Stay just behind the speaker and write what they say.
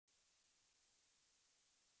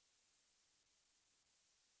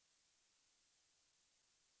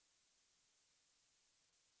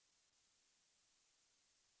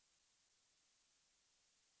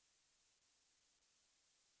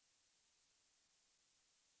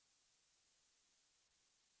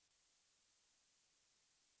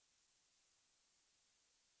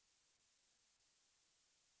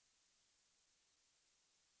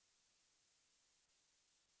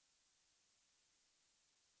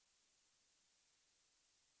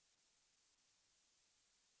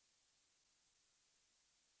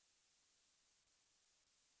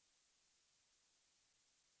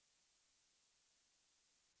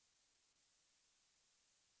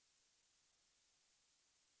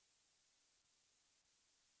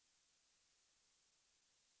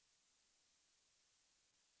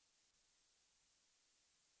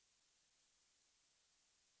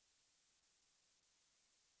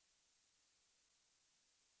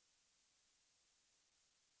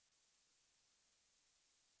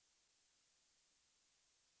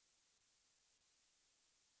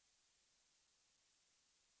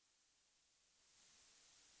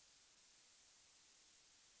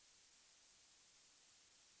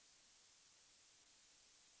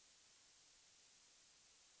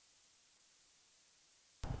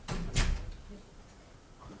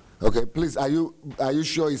Okay, please, are you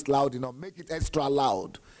sure it's loud enough? Make it extra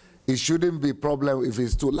loud. It shouldn't be a problem if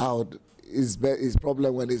it's too loud. It's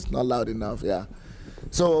problem when it's not loud enough, yeah.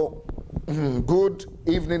 So, good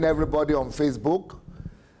evening, everybody on Facebook.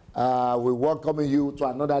 We welcome you to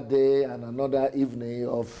another day and another evening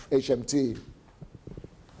of HMT.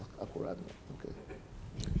 Okay.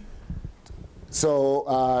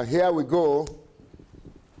 So, here we go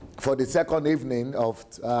for the second evening of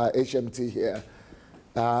HMT here.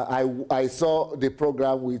 I saw the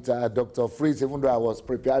program with Dr. Fritz, even though I was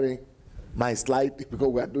preparing my slide, because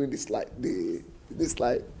we are doing this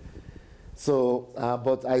slide. So,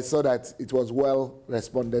 but I saw that it was well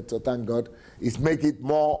responded to, thank God. It's make it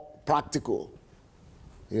more practical,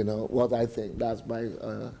 you know, what I think. That's my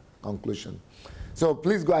conclusion. So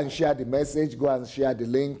please go and share the message, go and share the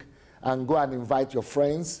link, and go and invite your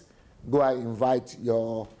friends, go and invite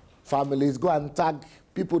your families, go and tag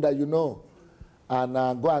people that you know. And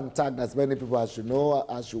go and tag as many people as you know,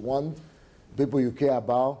 as you want, people you care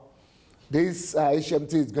about. This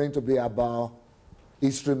HMT is going to be about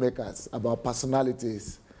history makers, about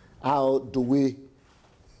personalities. How do we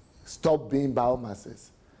stop being biomasses?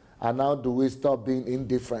 And how do we stop being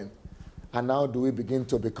indifferent? And how do we begin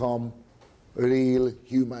to become real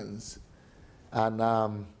humans?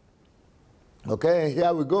 And okay,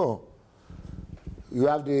 here we go. You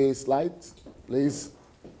have the slides, please.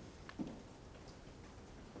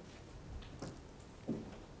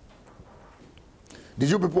 Did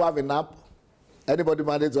you people have a nap? Anybody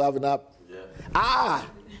managed to have a nap? Yeah. Ah,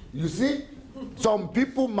 you see, some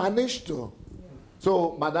people managed to.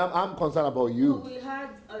 So, madam, I'm concerned about you. No, we had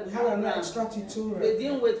an extra tutorial. They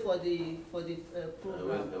didn't wait for the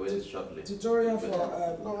program. They waited shortly. Tutorial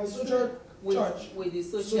for social church. With the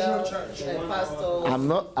social church.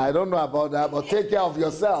 Pastor. I don't know about that, but take care of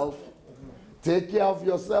yourself. Take care of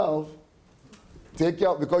yourself. Take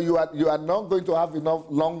care, because you are not going to have enough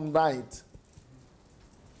long night.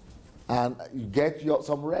 And you get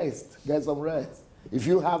some rest. Get some rest. If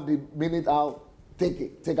you have the minute out, take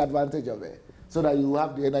it. Take advantage of it, so that you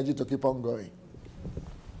have the energy to keep on going.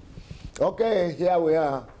 Okay, here we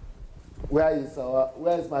are. Where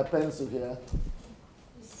is my pencil here?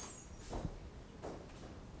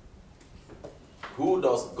 Who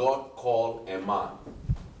does God call a man?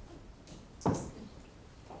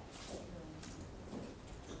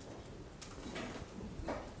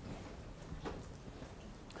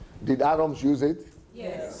 Did Adams use it?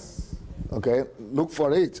 Yes. Okay, look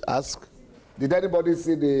for it. Ask. Did anybody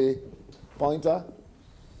see the pointer?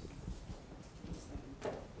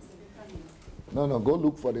 No, go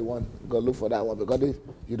look for the one. Go look for that one, because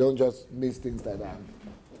you don't just miss things like that.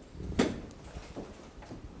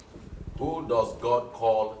 Who does God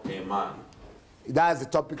call a man? That's the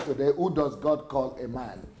topic today. Who does God call a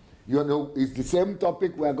man? You know, it's the same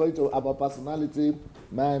topic we are going to about personality,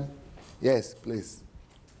 man. Yes, please.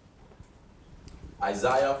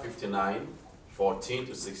 Isaiah 59, 14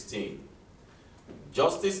 to 16.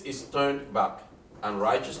 Justice is turned back, and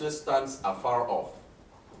righteousness stands afar off.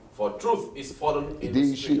 For truth is fallen in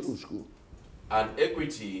the streets, and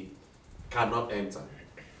equity cannot enter.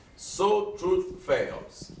 So truth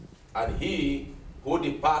fails, and he who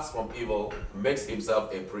departs from evil makes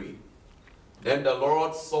himself a prey. Then the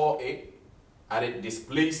Lord saw it, and it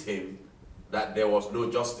displeased him that there was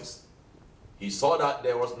no justice. He saw that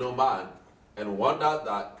there was no man, and wondered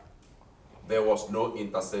that there was no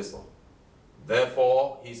intercessor.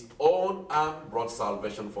 Therefore, his own arm brought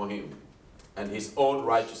salvation for him, and his own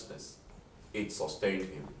righteousness, it sustained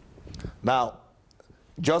him. Now,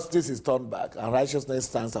 justice is turned back, and righteousness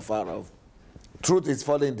stands afar off. Truth is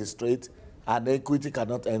falling in the street, and equity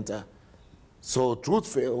cannot enter. So truth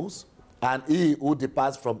fails, and he who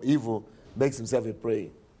departs from evil makes himself a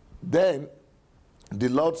prey. Then the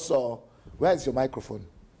Lord saw, where is your microphone?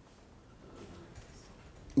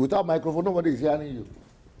 Without microphone, nobody is hearing you.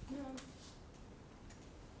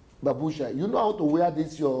 No. Babusha, you know how to wear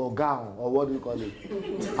this your gown, or what do you call it?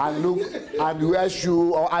 And look, and wear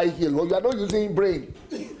shoe or high heel. Well, you are not using brain.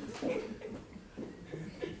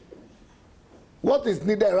 What is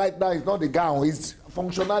needed right now is not the gown, it's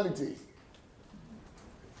functionality.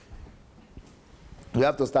 We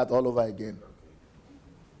have to start all over again.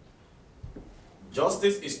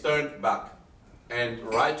 Justice is turned back, and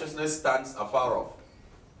righteousness stands afar off.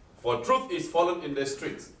 For truth is fallen in the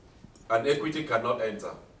streets, and equity cannot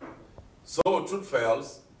enter. So truth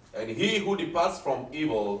fails, and he who departs from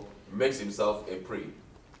evil makes himself a prey.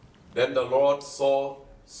 Then the Lord saw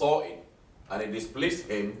it, and it displeased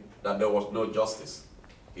him that there was no justice.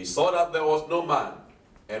 He saw that there was no man,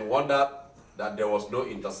 and wondered that there was no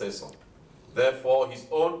intercessor. Therefore his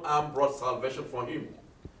own arm brought salvation for him,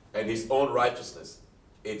 and his own righteousness,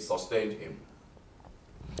 it sustained him.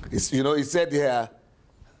 It's, you know, he said here,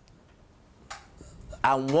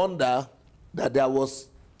 and wonder that there was,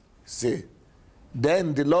 see,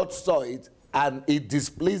 then the Lord saw it, and it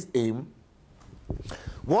displeased him.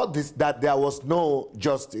 What is that there was no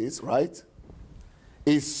justice, right?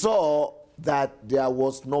 He saw that there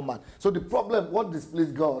was no man. So the problem, what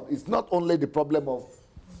displeased God, is not only the problem of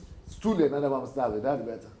student and I'm starving, that's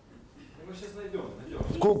better.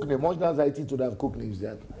 Cook name, much anxiety to them cook names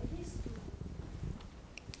that.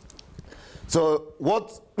 So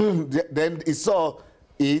what then he saw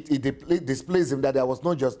it displeased him that there was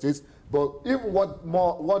no justice, but even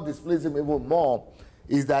what displeased him even more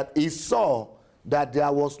is that he saw that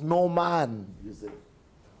there was no man, you see.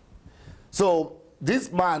 So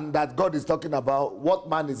this man that God is talking about, what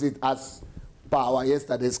man is it as per our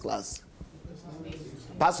yesterday's class?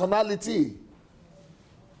 Personality.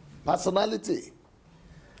 Personality.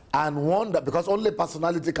 And wonder, because only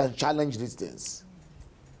personality can challenge these things.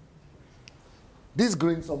 This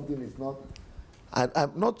green something is not,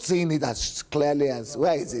 I'm not seeing it as clearly as,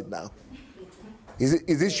 where is it now? Is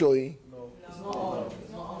it showing? No. It's not.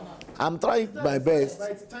 I'm trying my best.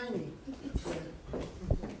 But it's tiny.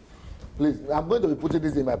 Please, I'm going to be putting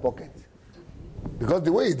this in my pocket. Because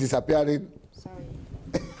the way it's disappearing. Sorry.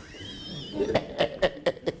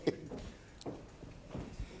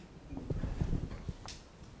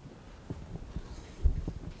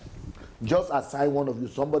 Just assign one of you.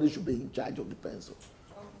 Somebody should be in charge of the pencil.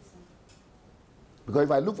 Because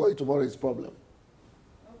if I look for it tomorrow, it's a problem.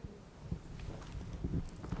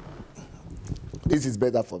 This is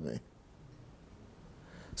better for me.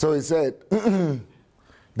 So he said,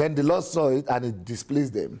 then the Lord saw it and it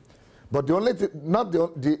displeased them. But the only thing, not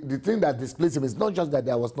the thing that displeased him is not just that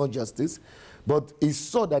there was no justice, but he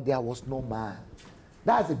saw that there was no man.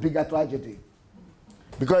 That's a bigger tragedy.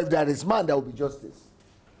 Because if there is man, there will be justice.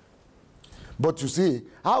 But you see,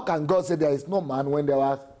 how can God say there is no man when there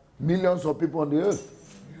are millions of people on the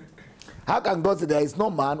earth? How can God say there is no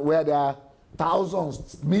man where there are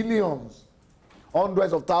thousands, millions,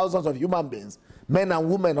 hundreds of thousands of human beings, men and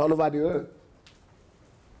women all over the earth?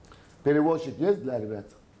 They worship, yes, like that.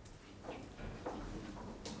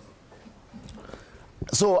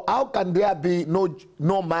 So how can there be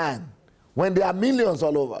no man when there are millions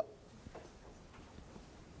all over?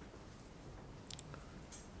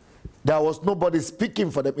 There was nobody speaking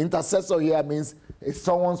for them. Intercessor here means it's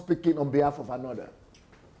someone speaking on behalf of another.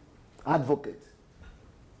 Advocate.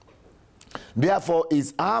 Therefore,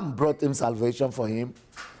 his arm brought him salvation for him,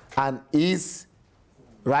 and his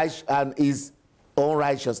own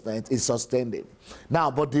righteousness is sustained him. Now,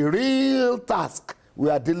 but the real task we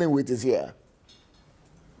are dealing with is here.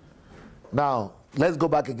 Now, let's go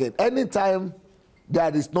back again. Anytime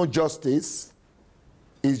there is no justice,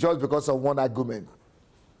 it's just because of one argument.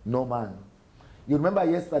 No man. You remember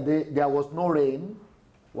yesterday there was no rain.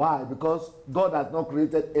 Why? Because God has not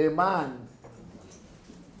created a man.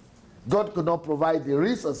 God could not provide the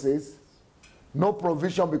resources. No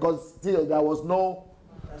provision because still there was no.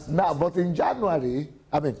 Now, but in January,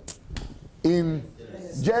 in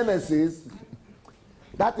Genesis,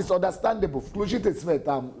 that is understandable.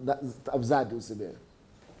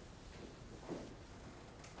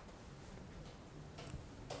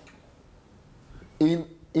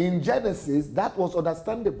 In Genesis, that was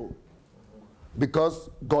understandable because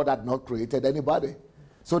God had not created anybody.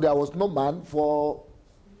 So there was no man to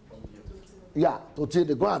till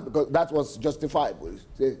the ground because that was justifiable.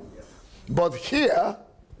 But here,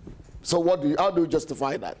 so how do you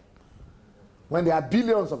justify that? When there are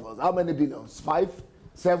billions of us, how many billions? 5?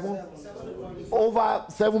 7? Over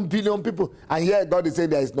 7 billion people. And here God is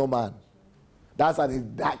saying there is no man. That's an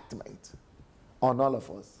indictment on all of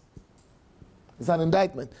us. It's an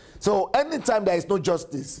indictment. So anytime there is no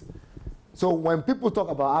justice, so when people talk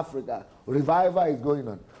about Africa, revival is going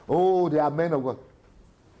on. Oh, they are men of God.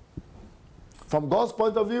 From God's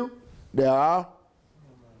point of view, they are.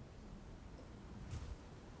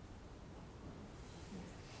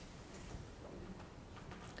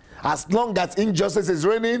 As long as injustice is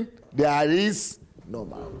reigning, there is no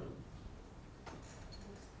man.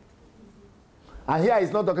 And here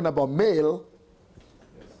he's not talking about male.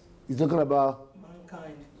 He's talking about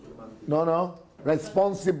Mankind. no,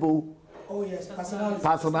 responsible. Oh yes,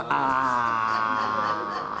 personality.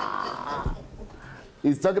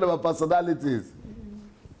 He's talking about personalities.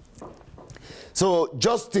 So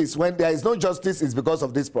justice, when there is no justice, is because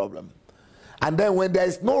of this problem. And then when there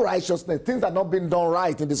is no righteousness, things are not being done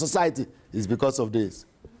right in the society, is because of this.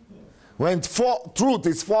 When truth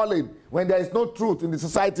is falling, when there is no truth in the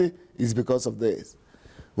society, is because of this.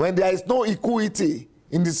 When there is no equity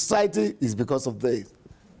in the society, it's because of this.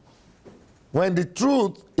 When the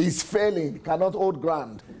truth is failing, cannot hold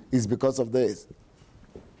ground, it's because of this.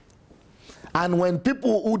 And when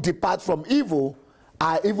people who depart from evil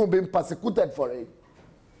are even being persecuted for it,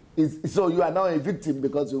 so you are now a victim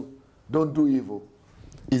because you don't do evil,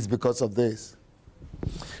 it's because of this.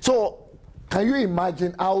 So, can you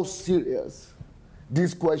imagine how serious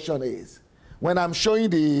this question is? When I'm showing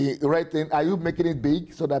the red thing, are you making it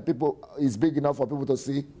big so that it's big enough for people to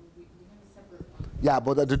see? Yeah,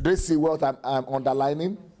 but do they see what I'm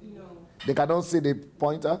underlining? No. They cannot see the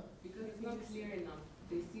pointer? Because it's not clear enough.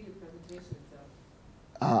 They see the presentation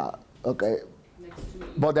itself. Okay. Next to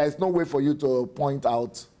it. But there is no way for you to point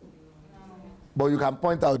out. But you can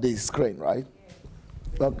point out the screen, right?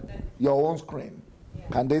 Look, your own screen.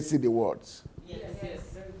 Can they see the words? Yes.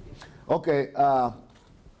 Okay.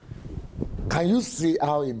 Can you see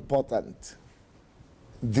how important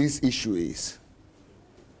this issue is?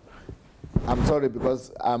 I'm sorry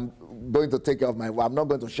because I'm going to take care of I'm not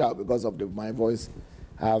going to shout because of my voice.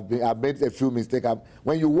 I've made a few mistakes.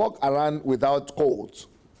 When you walk around without coat,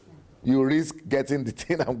 you risk getting the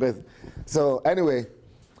thing I'm getting. So anyway,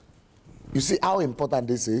 you see how important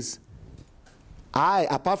this is?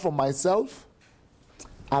 Apart from myself,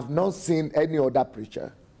 I've not seen any other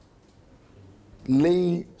preacher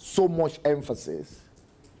laying so much emphasis.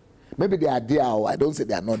 Maybe they are there, or I don't say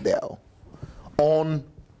they are not there, on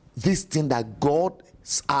this thing that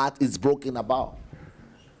God's heart is broken about.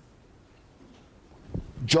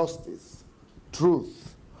 Justice,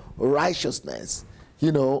 truth, righteousness,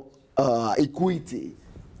 equity.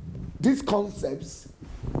 These concepts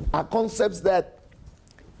are concepts that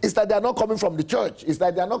it's that they are not coming from the church. It's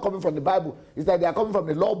that they are not coming from the Bible. It's that they are coming from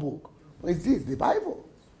the law book. It's this, the Bible.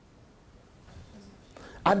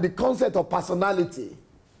 And the concept of personality.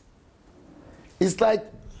 It's like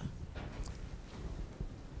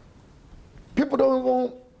people don't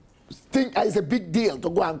even think it's a big deal to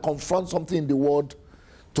go and confront something in the world,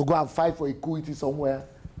 to go and fight for equity somewhere,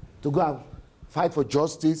 to go and fight for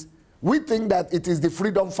justice. We think that it is the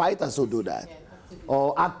freedom fighters who do that,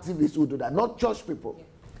 or activists who do that, not church people. Yeah.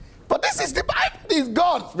 But this is the Bible, this is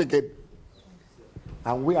God speaking.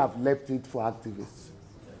 And we have left it for activists.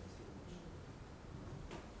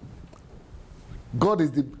 God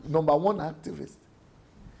is the number one activist.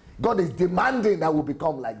 God is demanding that we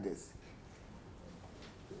become like this.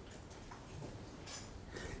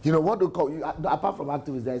 You know what do you call, apart from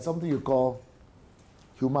activists, there is something you call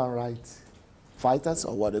human rights fighters,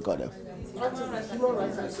 or what do you call them? Human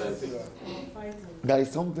rights. There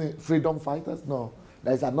is something, freedom fighters? No.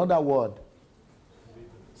 There is another word.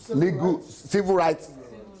 Civil rights.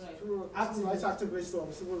 Activists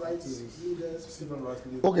of civil rights leaders.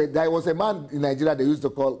 Okay, there was a man in Nigeria they used to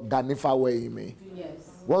call Ganifa Weime. Yes.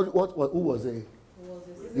 Who was he?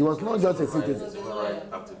 He was not just a citizen. Civil rights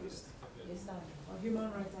activist.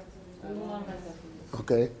 Human rights activists.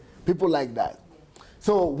 Okay, people like that.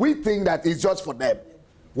 So we think that it's just for them.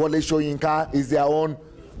 Wole Soyinka is their own.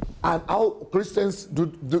 And how Christians, do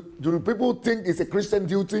people think it's a Christian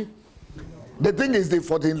duty? They think it's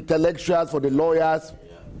for the intellectuals, for the lawyers.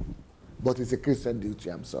 Yeah. But it's a Christian duty.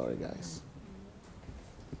 I'm sorry, guys.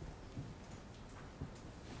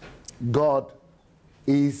 God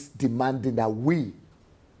is demanding that we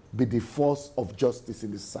be the force of justice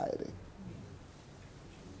in the society.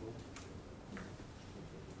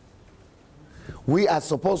 We are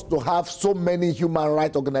supposed to have so many human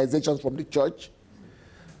rights organizations from the church.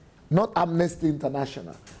 Not Amnesty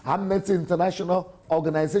International. Amnesty International,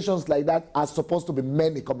 organizations like that are supposed to be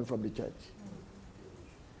many coming from the church.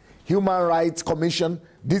 Human Rights Commission,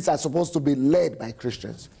 these are supposed to be led by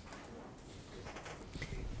Christians.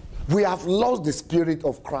 We have lost the spirit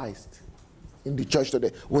of Christ in the church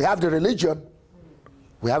today. We have the religion.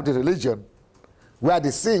 Where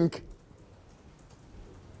they sing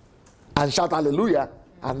and shout hallelujah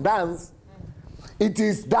and dance. It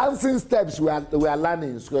is dancing steps we are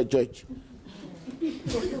learning in church.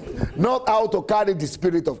 Not how to carry the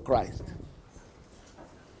spirit of Christ.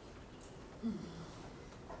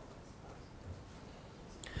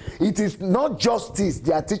 It is not justice.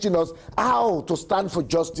 They are teaching us how to stand for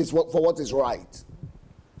justice, for what is right.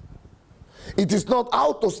 It is not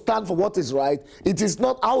how to stand for what is right. It is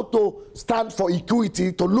not how to stand for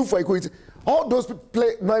equity, to look for equity. All those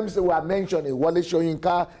names that were mentioned, Wole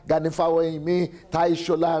Soyinka, Ganifa Weime, Tai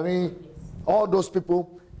Sholari, all those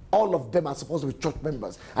people, all of them are supposed to be church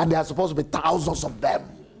members. And there are supposed to be thousands of them.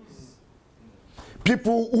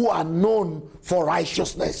 People who are known for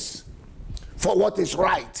righteousness, for what is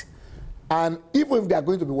right. And even if they are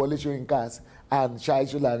going to be Wole Soyinkas and Tai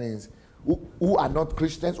Sholari, who are not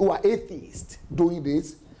Christians, who are atheists doing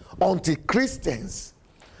this, until Christians,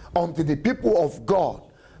 until the people of God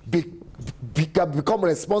become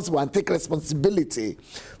responsible and take responsibility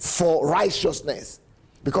for righteousness,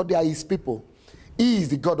 because they are his people. He is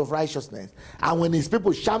the God of righteousness. And when his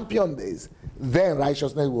people champion this, then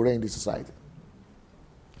righteousness will reign in the society.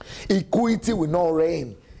 Equity will not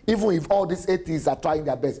reign, even if all these atheists are trying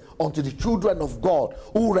their best, until the children of God,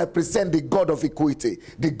 who represent the God of equity,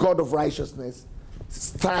 the God of righteousness,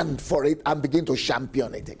 stand for it and begin to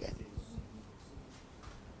champion it again.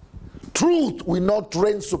 Truth will not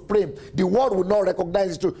reign supreme. The world will not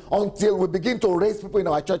recognize it until we begin to raise people in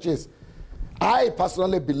our churches. I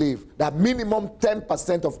personally believe that minimum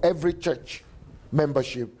 10% of every church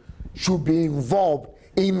membership should be involved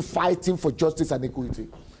in fighting for justice and equity.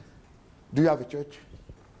 Do you have a church?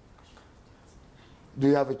 Do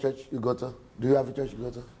you have a church you go to? Do you have a church you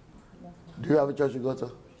go to? Do you have a church you go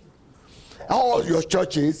to? All your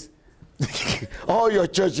churches,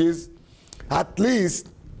 at least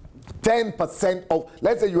 10% of,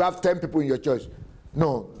 let's say you have 10 people in your church.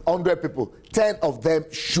 No, 100 people. 10 of them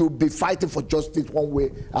should be fighting for justice one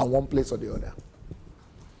way and one place or the other.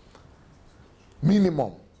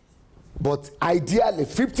 Minimum. But ideally,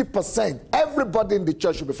 50%, everybody in the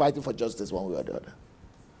church should be fighting for justice one way or the other.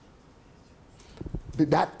 But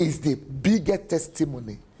that is the biggest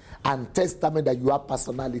testimony and testament that you have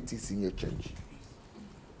personalities in your church.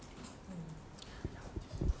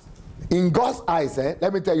 In God's eyes,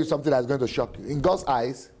 let me tell you something that's going to shock you. In God's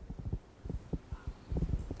eyes,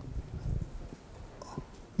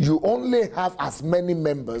 you only have as many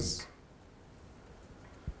members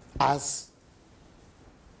as,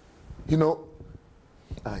 you know,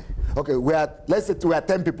 okay, let's say we are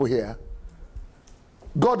 10 people here.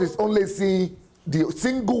 God is only seeing the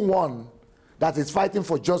single one that is fighting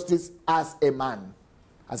for justice as a man,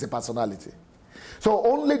 as a personality. So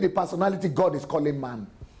only the personality God is calling man.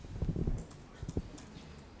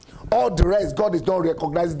 All the rest, God is not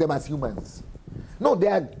recognizing them as humans. No, they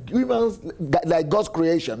are humans like God's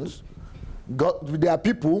creations. They are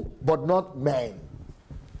people, but not men.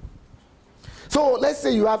 So let's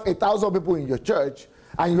say you have 1,000 people in your church,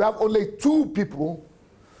 and you have only 2 people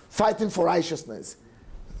fighting for righteousness,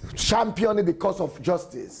 championing the cause of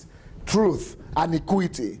justice, truth, and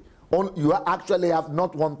equity. You actually have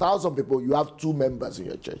not 1,000 people, you have 2 members in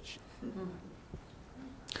your church.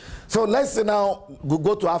 So let's say now we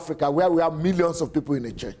go to Africa, where we have millions of people in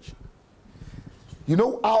a church. You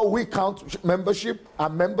know how we count membership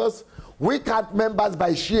and members? We count members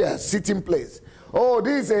by share, sitting place. Oh,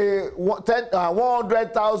 this is a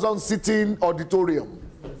 100,000 sitting auditorium.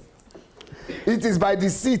 It is by the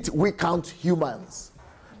seat we count humans,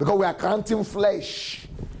 because we are counting flesh.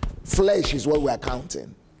 Flesh is what we are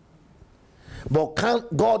counting. But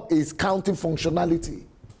God is counting functionality.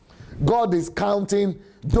 God is counting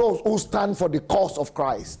those who stand for the cause of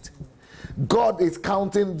Christ. God is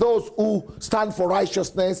counting those who stand for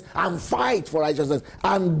righteousness and fight for righteousness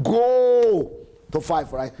and go to fight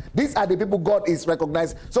for righteousness. These are the people God is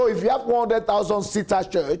recognizing. So if you have 100,000 seater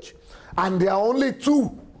church and there are only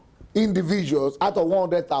 2 individuals out of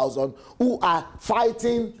 100,000 who are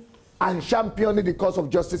fighting and championing the cause of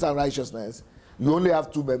justice and righteousness, you only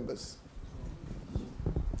have 2 members.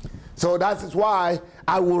 So that is why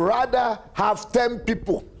I would rather have 10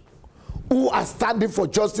 people who are standing for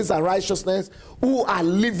justice and righteousness, who are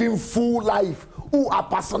living full life, who are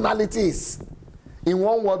personalities. In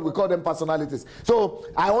one word, we call them personalities. So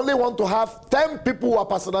I only want to have 10 people who are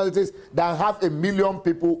personalities than have 1 million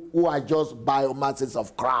people who are just biomasses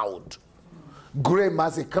of crowd. Gray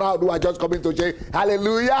massive crowd who are just coming to church,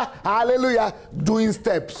 hallelujah, hallelujah, doing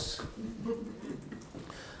steps.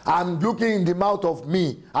 I'm looking in the mouth of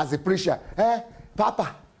me as a preacher.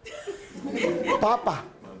 Papa. Papa.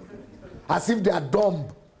 As if they are dumb.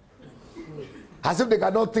 As if they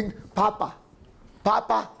cannot think, Papa.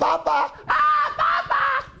 Papa. Papa.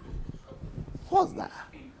 Papa. What's that?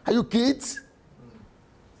 Are you kids?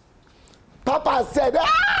 Papa said,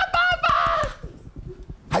 Papa.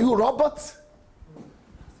 Are you robots?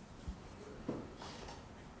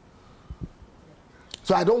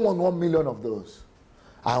 So I don't want 1 million of those.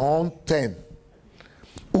 I want 10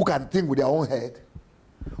 who can think with their own head,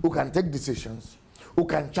 who can take decisions, who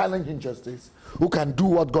can challenge injustice, who can do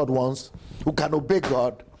what God wants, who can obey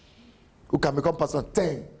God, who can become person.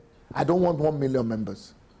 10. I don't want 1 million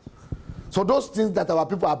members. So those things that our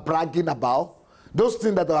people are bragging about, those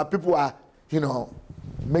things that our people are,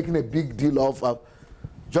 making a big deal of,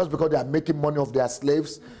 just because they are making money off their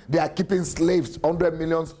slaves, they are keeping slaves,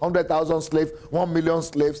 100,000 slaves, 1 million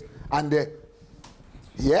slaves, and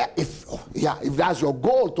Yeah, if that's your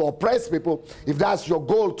goal to oppress people, if that's your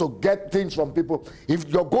goal to get things from people, if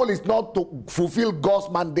your goal is not to fulfill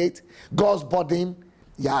God's mandate, God's burden,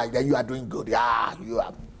 then you are doing good. Yeah, you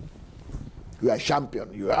are a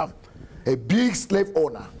champion. You are a big slave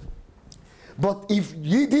owner. But if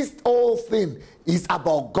this whole thing is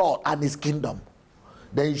about God and His kingdom,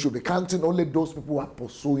 then you should be counting only those people who are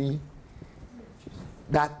pursuing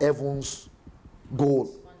that heaven's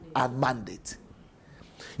goal and mandate.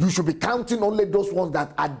 You should be counting only those ones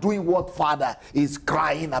that are doing what Father is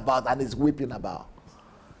crying about and is weeping about.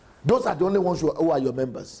 Those are the only ones who are your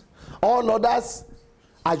members. All others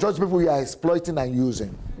are just people you are exploiting and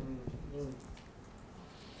using.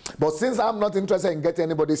 But since I'm not interested in getting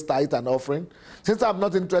anybody's tithe and offering, since I'm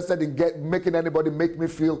not interested in making anybody make me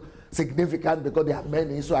feel significant because they have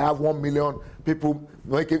many, so I have 1 million people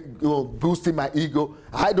boosting my ego.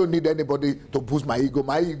 I don't need anybody to boost my ego.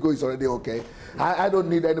 My ego is already okay. I don't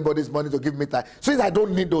need anybody's money to give me time. Since I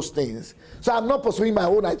don't need those things, so I'm not pursuing my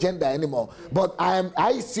own agenda anymore. But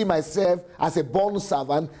I see myself as a born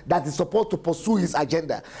servant that is supposed to pursue his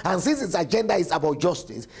agenda. And since his agenda is about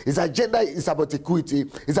justice, his agenda is about equity,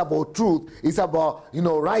 it's about truth, it's about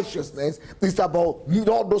righteousness, it's about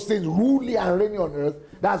all those things ruling and reigning on earth.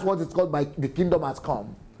 That's what it's called the kingdom has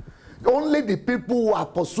come. Only the people who are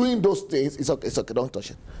pursuing those things, it's okay, don't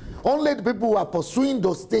touch it. Only the people who are pursuing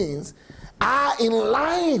those things are in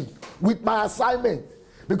line with my assignment.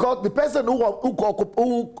 Because the person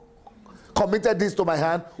who committed this to my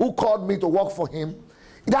hand, who called me to work for him,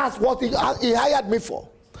 that's what he hired me for.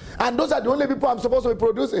 And those are the only people I'm supposed to be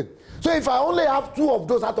producing. So if I only have 2 of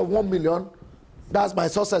those out of 1 million, that's my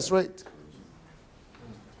success rate.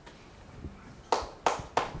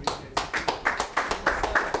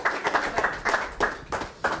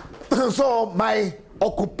 So my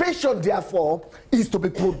occupation, therefore, is to be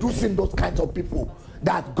producing those kinds of people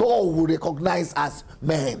that God will recognize as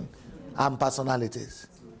men and personalities.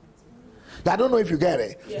 I don't know if you get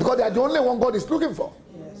it. Yes. Because they are the only one God is looking for.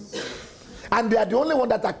 Yes. And they are the only one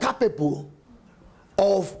that are capable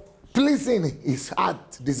of pleasing his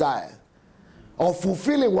heart desire, of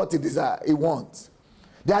fulfilling what he wants.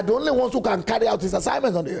 They are the only ones who can carry out his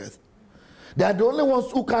assignments on the earth. They are the only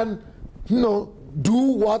ones who can, do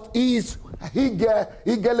what he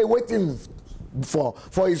waiting for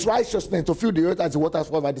his righteousness to fill the earth as the waters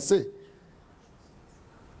fall by the sea.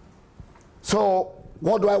 So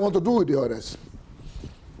what do I want to do with the others?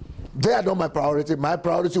 They are not my priority. My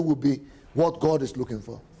priority will be what God is looking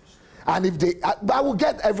for. And I will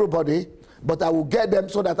get everybody, but I will get them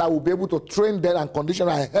so that I will be able to train them and condition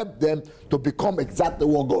and help them to become exactly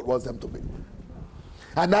what God wants them to be.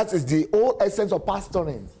 And that is the whole essence of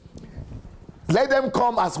pastoring. Let them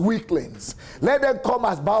come as weaklings. Let them come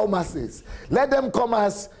as biomasses. Let them come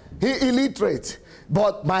as illiterate.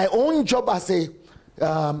 But my own job as a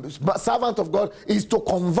servant of God is to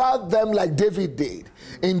convert them like David did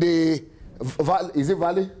in the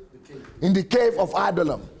valley? In the cave of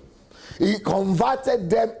Adullam. He converted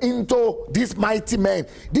them into these mighty men.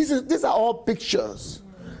 These are all pictures.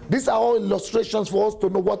 These are all illustrations for us to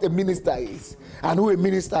know what a minister is, and who a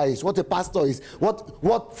minister is, what a pastor is,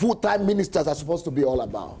 what full-time ministers are supposed to be all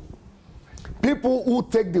about. People who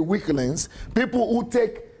take the weaklings, people who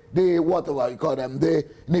take the, whatever you call them,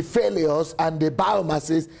 the failures and the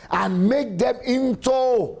biomasses, and make them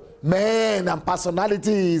into men and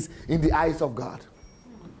personalities in the eyes of God.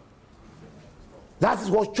 That is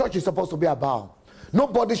what church is supposed to be about.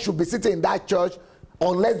 Nobody should be sitting in that church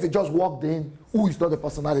unless they just walked in who is not a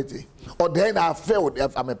personality. Or then I have failed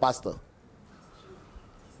if I'm a pastor.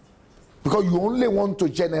 Because you only want to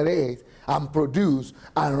generate and produce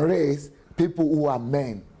and raise people who are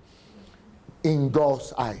men in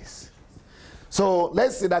God's eyes. So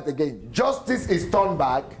let's say that again. Justice is turned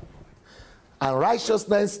back and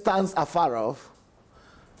righteousness stands afar off.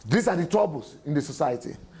 These are the troubles in the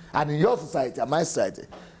society. And in your society and my society.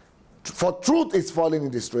 For truth is falling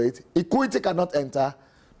in the street, equity cannot enter,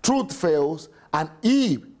 truth fails, and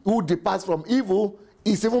he who departs from evil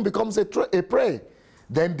even becomes a prey.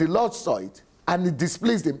 Then the Lord saw it, and it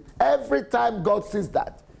displeased him. Every time God sees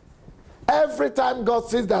that,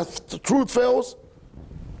 truth fails,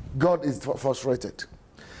 God is frustrated.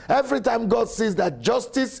 Every time God sees that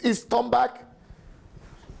justice is turned back,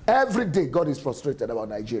 every day God is frustrated about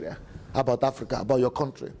Nigeria, about Africa, about your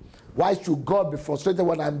country. Why should God be frustrated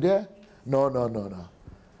when I'm there? No.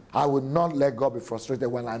 I will not let God be frustrated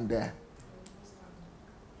when I'm there.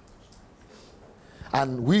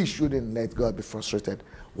 And we shouldn't let God be frustrated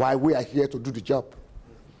while we are here to do the job.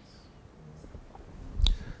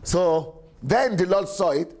 So then the Lord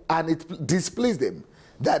saw it, and it displeased him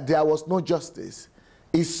that there was no justice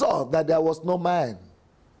he saw that there was no man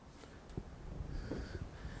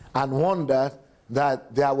and wondered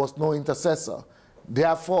that there was no intercessor.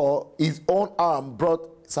 Therefore, his own arm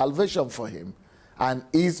brought salvation for him, and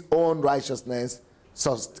his own righteousness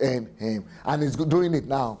sustained him. And he's doing it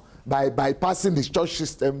now by bypassing the church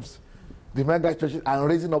systems, the mega churches, and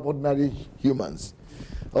raising up ordinary humans,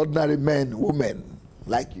 ordinary men, women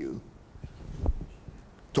like you,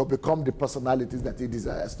 to become the personalities that he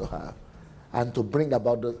desires to have, and to bring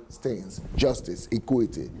about those things: justice,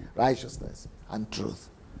 equity, righteousness, and truth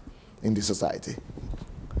in the society.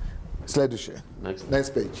 Slide to share. Next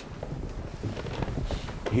page.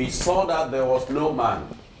 He saw that there was no man,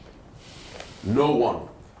 no one.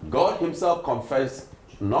 God himself confessed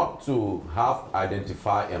not to have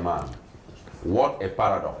identified a man. What a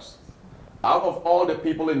paradox. Out of all the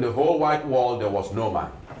people in the whole wide world, there was no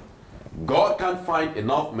man. God can't find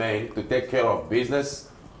enough men to take care of business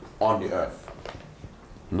on the earth.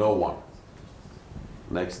 No one.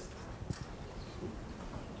 Next.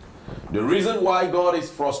 The reason why God is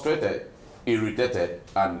frustrated, irritated,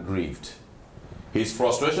 and grieved. His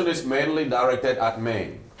frustration is mainly directed at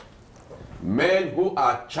men. Men who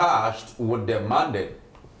are charged with the mandate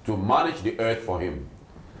to manage the earth for him.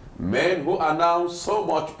 Men who are now so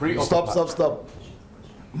much preoccupied. Stop.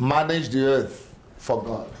 Manage the earth for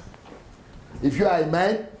God. If you are a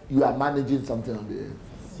man, you are managing something on the earth.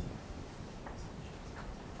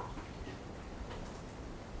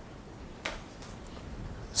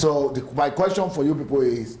 So my question for you people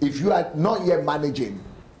is, if you are not yet managing,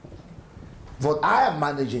 but I am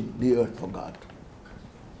managing the earth for God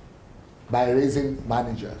by raising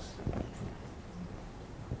managers.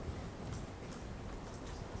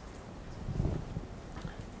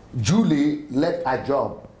 Julie left her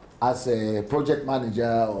job as a project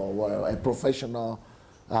manager or a professional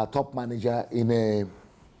top manager in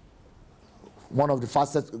one of the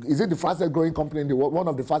fastest, is it the fastest growing company in the world? One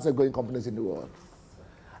of the fastest growing companies in the world.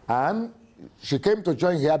 And she came to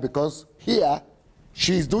join here because here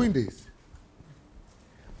she's doing this.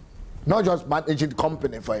 Not just managing the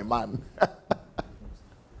company for a man,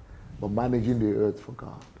 but managing the earth for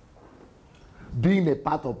God. Being a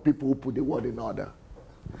part of people who put the world in order.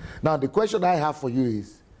 Now the question I have for you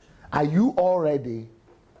is, are you already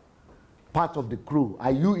part of the crew?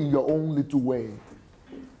 Are you in your own little way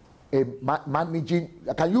managing?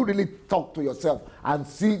 Can you really talk to yourself and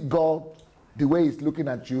see God the way he's looking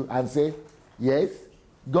at you and say, yes,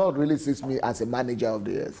 God really sees me as a manager of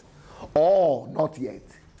the earth? Or not yet?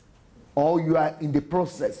 Or you are in the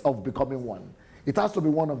process of becoming one? It has to be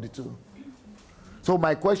one of the two. So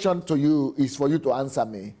my question to you is for you to answer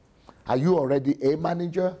me. Are you already a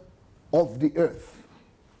manager of the earth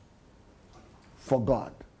for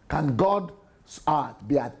God? Can God's heart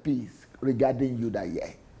be at peace regarding you that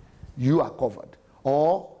year? You are covered.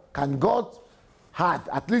 Or can God's heart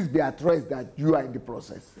at least be at rest that you are in the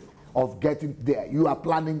process of getting there? You are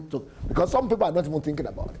planning to, because some people are not even thinking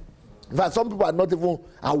about it. In fact, some people are not even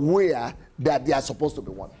aware that they are supposed to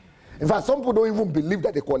be one. In fact, some people don't even believe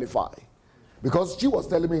that they qualify. Because she was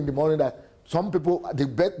telling me in the morning that some people, the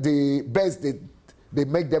best they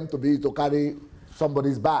make them to be to carry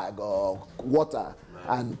somebody's bag or water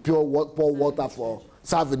and pour water for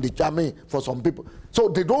serving the army for some people. So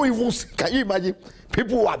they don't even, can you imagine,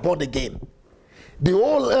 people who are born again. The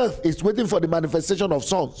whole earth is waiting for the manifestation of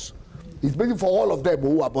sons. It's waiting for all of them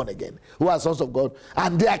who are born again, who are sons of God,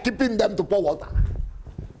 and they are keeping them to pour water.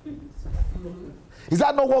 Is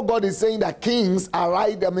that not what God is saying, that kings are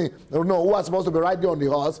riding, who are supposed to be riding on the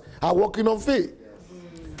horse, are walking on feet?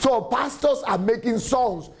 Yes. So pastors are making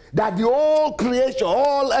songs that the whole creation,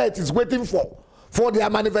 all earth is waiting for their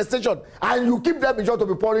manifestation. And you keep them in short to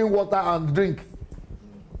be pouring water and drink.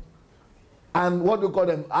 And what do you call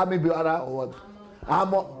them? Army Biara or what?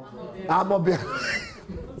 Armor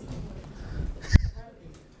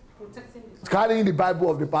carrying the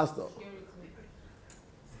Bible of the pastor.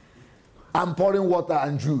 And pouring water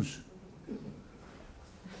and juice.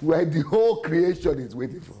 Where the whole creation is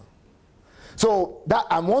waiting for. So that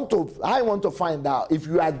I want to find out if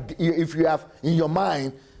you have in your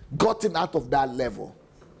mind gotten out of that level.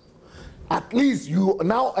 At least you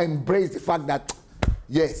now embrace the fact that,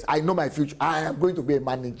 yes, I know my future. I am going to be a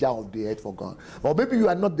manager of the earth for God. Or maybe you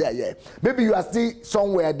are not there yet. Maybe you are still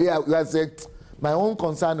somewhere there. You are saying, my own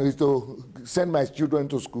concern is to send my children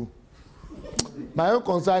to school. My own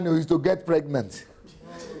concern is to get pregnant.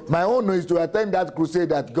 My own is to attend that crusade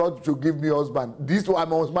that God should give me a husband. This one, I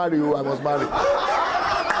must marry you, I must marry.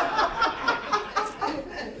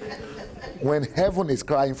 When heaven is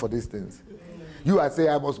crying for these things, you are saying,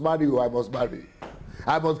 I must marry you, I must marry.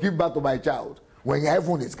 I must give birth to my child. when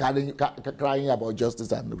everyone is crying about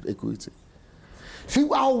justice and equity. See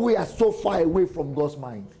how we are so far away from God's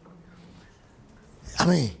mind. I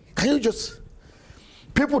mean, can you just...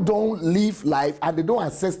 People don't live life and they don't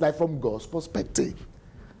assess life from God's perspective.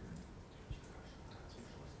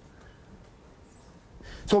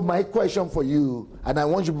 So my question for you, and I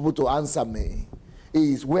want you people to answer me,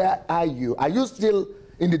 is where are you? Are you still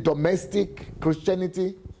in the domestic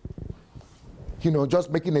Christianity? You know, just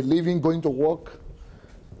making a living, going to work,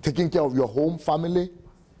 taking care of your home, family?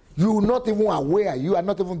 You're not even aware. You are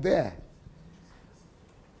not even there.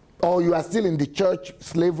 Or you are still in the church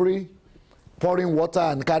slavery, pouring water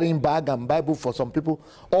and carrying bag and Bible for some people.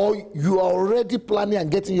 Or you are already planning and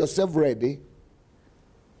getting yourself ready.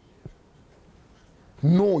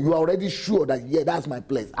 No, you are already sure that, yeah, that's my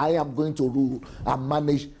place. I am going to rule and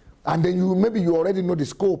manage. And then maybe you already know the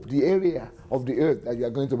scope, the area of the earth that you are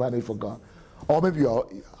going to manage for God. Or maybe you're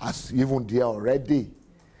even there already.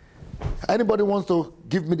 Anybody wants to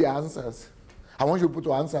give me the answers? I want you people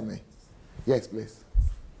to answer me. Yes, please.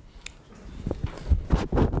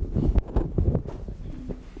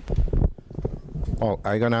 Oh,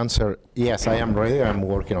 I'm going to answer, yes, I am ready. I'm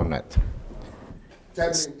working on that. Tell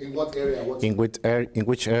me in what area? In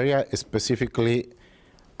which area? Specifically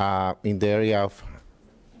in the area of,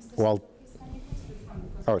 well,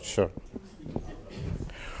 oh, sure.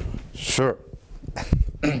 Sure.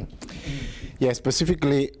 Yeah,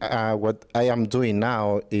 specifically what I am doing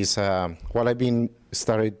now is, well, I've been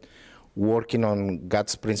started working on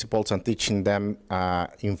God's principles and teaching them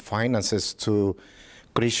in finances to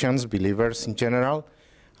Christians, believers in general,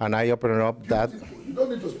 and I open up that. You don't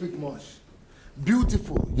need to speak much.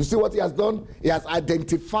 Beautiful. You see what he has done? He has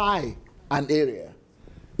identified an area.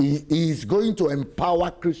 He is going to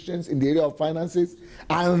empower Christians in the area of finances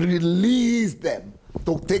and release them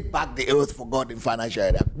to take back the earth for God in financial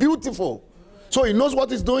area. Beautiful. So he knows what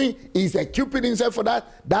he's doing. He's equipping himself for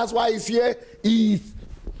that. That's why he's here. He's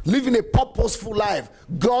living a purposeful life.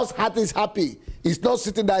 God's heart is happy. He's not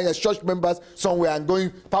sitting there as church members somewhere and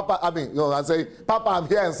going, Papa, I'm saying, Papa, I'm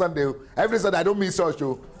here on Sunday. Every Sunday I don't miss church.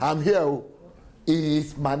 I'm here. He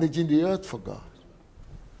is managing the earth for God.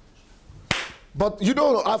 But you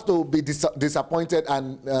don't have to be disappointed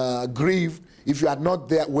and grieved if you are not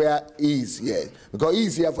there where he is yet. Because he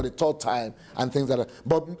is here for the third time and things like that.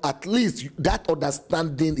 But at least that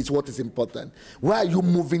understanding is what is important. Where are you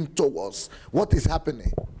moving towards? What is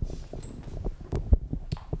happening?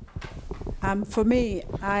 For me,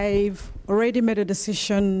 I've already made a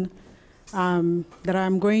decision that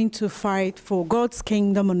I'm going to fight for God's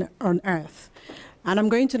kingdom on earth. And I'm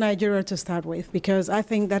going to Nigeria to start with because I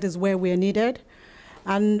think that is where we are needed.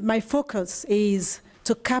 And my focus is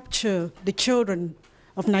to capture the children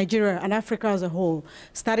of Nigeria and Africa as a whole,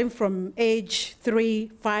 starting from age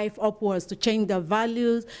 3, 5 upwards, to change their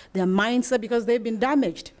values, their mindset, because they've been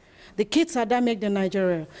damaged. The kids are damaged in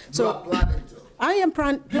Nigeria. So you are planning to. I am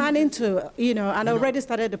planning to, and I already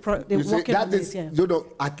started the working on this. Yeah.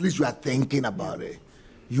 At least you are thinking about it.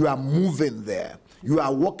 You are moving there. You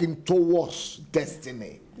are working towards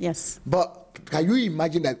destiny. Yes. But can you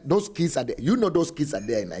imagine that those kids are there? You know those kids are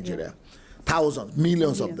there in Nigeria. Yeah. Thousands,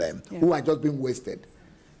 millions of them who are just being wasted.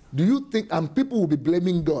 Do you think, and people will be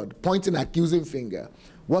blaming God, pointing accusing finger.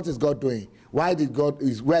 What is God doing? Where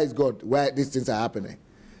is God? Why these things are happening?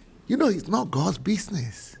 You know, it's not God's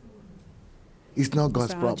business. It's not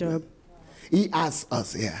God's problem. Job. He has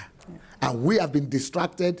us here. Yeah. And we have been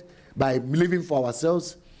distracted by living for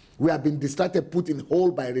ourselves. We have been distracted, put in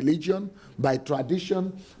hold by religion, by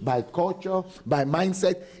tradition, by culture, by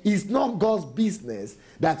mindset. It's not God's business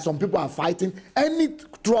that some people are fighting. Any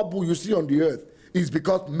trouble you see on the earth is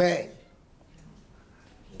because men,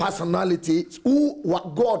 personalities,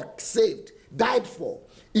 what God saved, died for,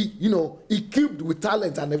 equipped with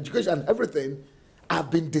talent and education and everything,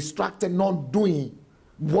 have been distracted, not doing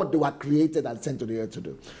what they were created and sent to the earth to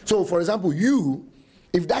do. So, for example, you,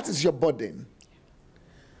 if that is your burden,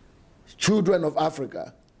 children of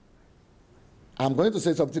Africa, I'm going to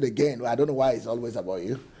say something again. I don't know why it's always about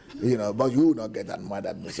you, but you will not get mad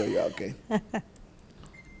at me, so you're okay.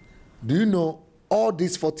 Do you know all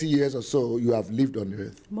these 40 years or so you have lived on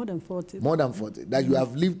earth? More than 40. More than 40, that you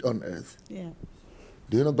have lived on earth. Yeah.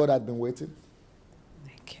 Do you know God has been waiting?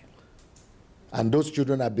 Thank you. And those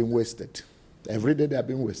children have been wasted. Every day they have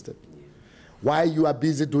been wasted. Yeah. While you are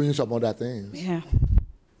busy doing some other things. Yeah.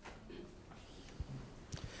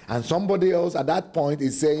 And somebody else at that point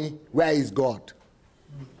is saying, where is God?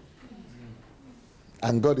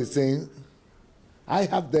 And God is saying, I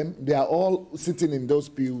have them. They are all sitting in those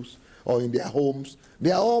pews or in their homes.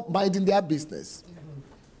 They are all minding their business.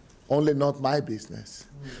 only not my business.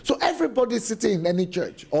 So everybody sitting in any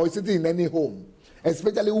church or sitting in any home,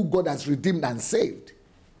 especially who God has redeemed and saved,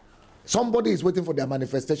 somebody is waiting for their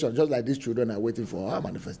manifestation, just like these children are waiting for our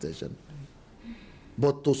manifestation.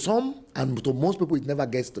 But to some and to most people, it never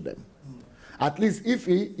gets to them. At least if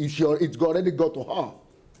it's already got to her,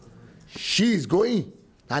 she is going.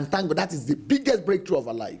 And thank God, that is the biggest breakthrough of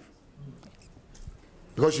her life.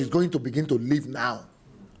 Because she's going to begin to live now.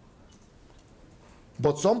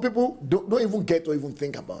 But some people don't even get to even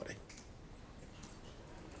think about it.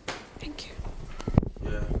 Thank you.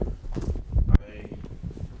 Yeah.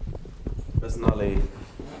 Personally,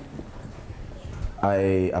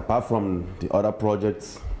 apart from the other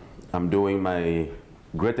projects, I'm doing my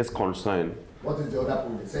greatest concern. What is the other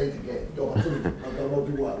project? Say it again.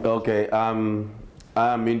 Okay,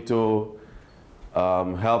 I'm into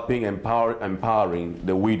helping empowering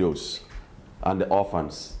the widows and the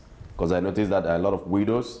orphans, because I noticed that there are a lot of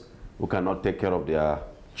widows who cannot take care of their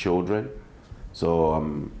children.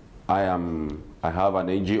 So I have an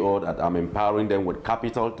NGO that I'm empowering them with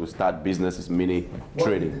capital to start businesses, meaning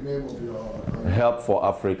trading. What is the name of your Help for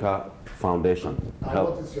Africa Foundation.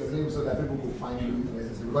 What is your name so that people could find you?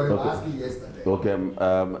 Because they were asking yesterday. Okay,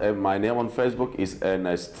 my name on Facebook is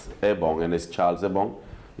Ernest Ebong, Ernest Charles Ebong.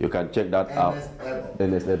 You can check that out.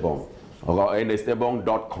 Ernest Ebong. Okay,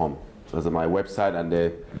 ernestebong.com. So that's my website, and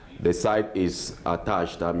the site is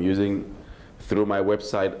attached. I'm using through my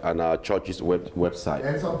website and our church's website.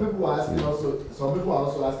 And some people are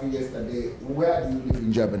also asking yesterday, where do you live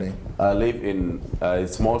in Germany? I live in a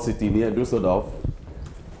small city near Düsseldorf,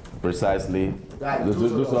 precisely. Right,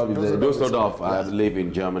 Düsseldorf. I live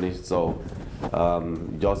in Germany, so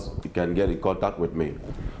just you can get in contact with me.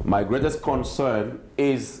 My greatest concern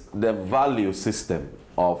is the value system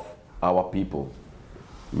of our people,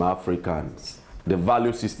 my Africans. The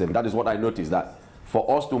value system. That is what I noticed, that for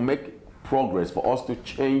us to make progress, for us to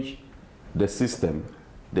change the system,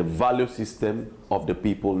 the value system of the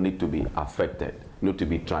people need to be affected, need to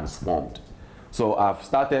be transformed. So I've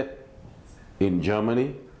started in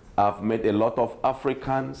Germany. I've met a lot of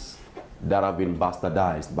Africans that have been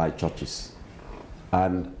bastardized by churches.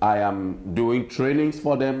 And I am doing trainings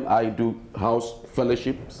for them. I do house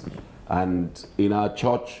fellowships and in our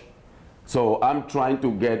church. So I'm trying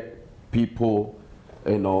to get people,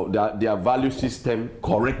 their value system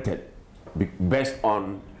corrected based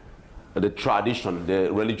on the tradition, the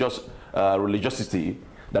religiosity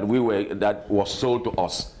that was sold to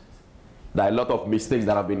us. There are a lot of mistakes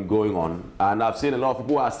that have been going on, and I've seen a lot of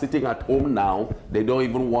people who are sitting at home now. They don't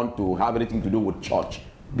even want to have anything to do with church.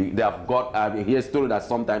 They have got. I hear stories that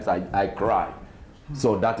sometimes I cry.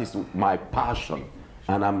 So that is my passion,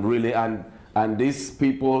 and I'm really and these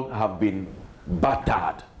people have been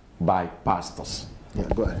battered by pastors. Yeah,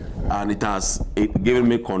 go ahead. And it given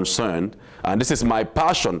me concern, and this is my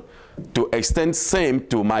passion to extend same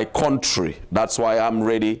to my country. That's why I'm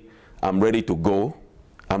ready to go.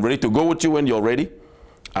 I'm ready to go with you when you're ready,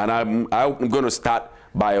 and I'm going to start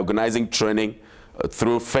by organizing training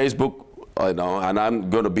through Facebook, and I'm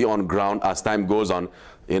going to be on ground as time goes on.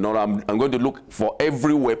 I'm going to look for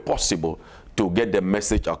every way possible to get the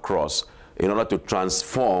message across in order to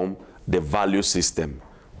transform the value system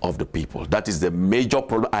of the people. That is the major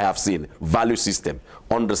problem I have seen. Value system,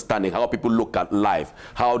 understanding how people look at life,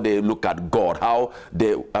 how they look at God, how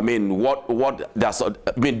they, what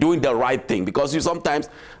they're doing the right thing. Because sometimes,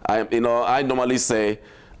 I normally say,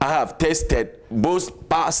 I have tested both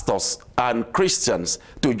pastors and Christians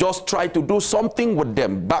to just try to do something with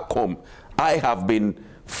them back home. I have been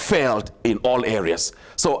failed in all areas.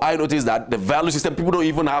 So I noticed that the value system, people don't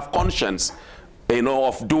even have conscience,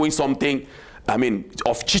 of doing something.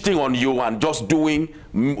 Of cheating on you and just going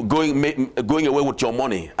away with your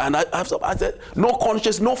money. And I said, no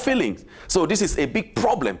conscience, no feelings. So this is a big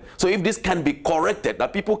problem. So if this can be corrected,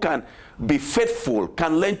 that people can be faithful,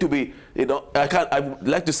 can learn to be, I would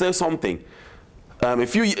like to say something. A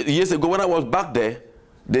few years ago when I was back there,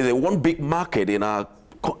 there's one big market in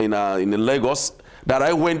Lagos that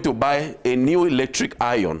I went to buy a new electric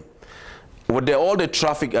iron. With all the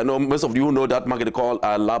traffic, I know most of you know that market called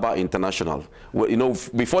Alaba International. Well,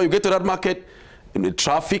 before you get to that market, in the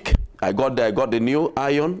traffic, I got there, I got the new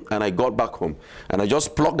iron, and I got back home. And I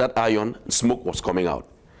just plugged that iron, smoke was coming out.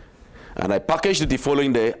 And I packaged it the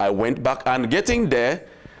following day, I went back, and getting there,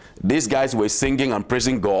 these guys were singing and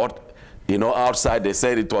praising God. Outside, they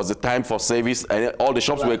said it was the time for service, and all the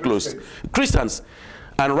shops were closed. Christians.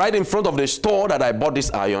 And right in front of the store that I bought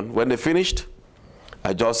this iron, when they finished,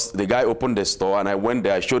 the guy opened the store, and I went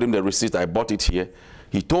there, I showed him the receipt, I bought it here.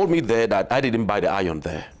 He told me there that I didn't buy the iron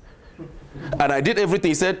there. And I did everything.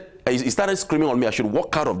 He said, he started screaming on me, I should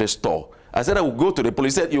walk out of the store. I said I will go to the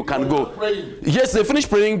police. He said, you can go. Yes, they finished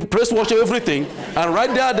praying, press wash, everything. And right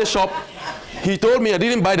there at the shop, he told me I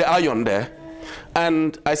didn't buy the iron there.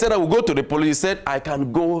 And I said I will go to the police. He said, I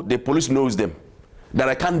can go, the police knows them, that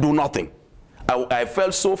I can't do nothing. I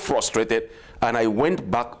felt so frustrated, and I went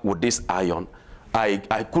back with this iron. I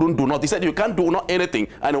couldn't do nothing. He said, you can't do not anything.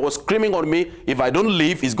 And he was screaming on me, if I don't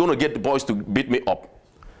leave, he's going to get the boys to beat me up.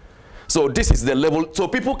 So this is the level. So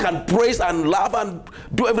people can praise and laugh and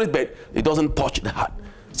do everything, but it doesn't touch the heart.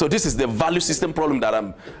 So this is the value system problem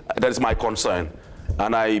that is my concern.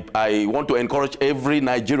 And I want to encourage every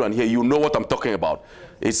Nigerian here, you know what I'm talking about.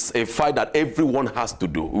 It's a fight that everyone has to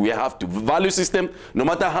do. We have to. Value system, no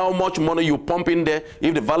matter how much money you pump in there,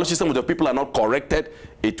 if the value system of the people are not corrected,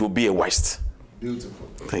 it will be a waste. Beautiful.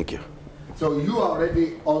 Thank you. So you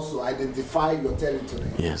already also identify your territory.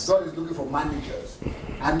 Yes. God is looking for managers.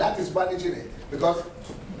 And that is managing it. Because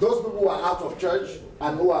those people who are out of church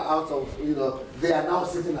and who are out of, they are now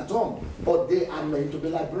sitting at home. But they are meant to be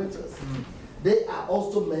liberators. They are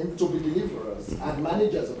also meant to be deliverers and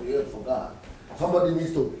managers of the earth for God. Somebody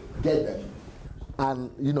needs to get them and,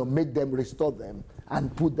 make them, restore them,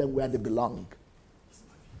 and put them where they belong.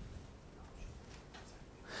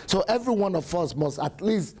 So every one of us must at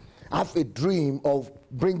least have a dream of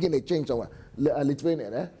bringing a change somewhere.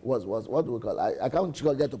 Lithuania, what do we call it? I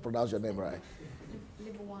can't get to pronounce your name right.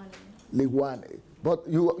 Liguane. But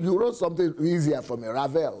you wrote something easier for me,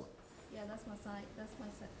 Ravel. Yeah, that's my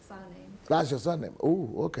surname. That's your surname.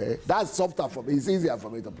 Oh, okay. That's softer for me. It's easier for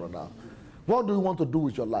me to pronounce. What do you want to do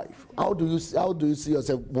with your life? How do you see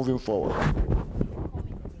yourself moving forward?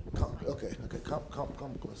 Come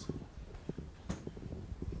close.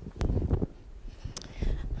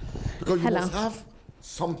 Because you must have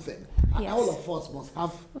something. Yes. All of us must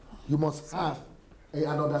have. You must have an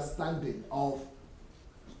understanding of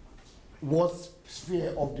what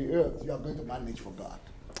sphere of the earth you are going to manage for God.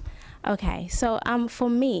 Okay, so for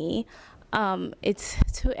me, it's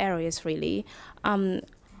two areas really.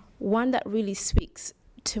 One that really speaks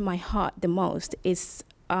to my heart the most is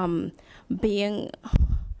being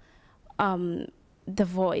the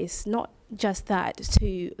voice, not just that,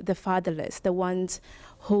 to the fatherless, the ones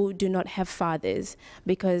who do not have fathers,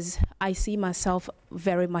 because I see myself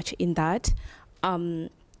very much in that.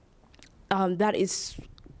 That is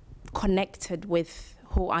connected with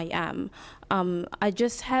who I am. I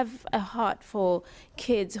just have a heart for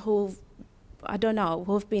kids who've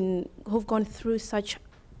gone through such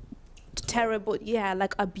terrible,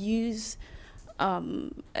 like abuse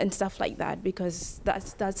and stuff like that, because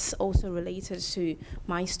that's also related to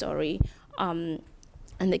my story. And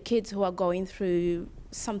the kids who are going through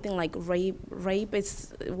something like rape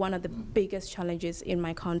is one of the biggest challenges in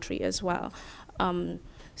my country as well.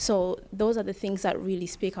 So those are the things that really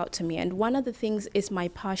speak out to me. And one of the things is my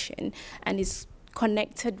passion, and it's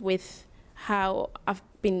connected with how I've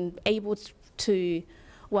been able to,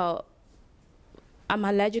 I'm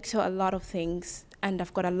allergic to a lot of things, and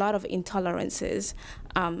I've got a lot of intolerances.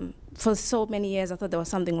 For so many years, I thought there was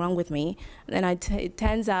something wrong with me. And then it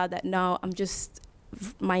turns out that no,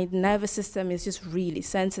 my nervous system is just really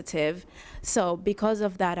sensitive. So because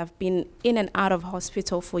of that, I've been in and out of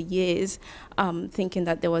hospital for years, thinking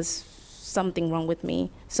that there was something wrong with me.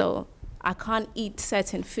 So I can't eat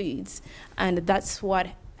certain foods, and that's what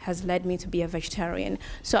has led me to be a vegetarian.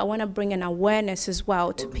 So I want to bring an awareness as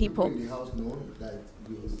well to people.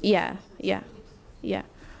 Yeah.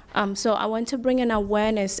 So I want to bring an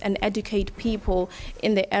awareness and educate people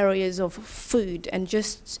in the areas of food, and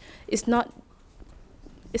just it's not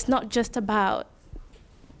just about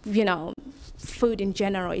food in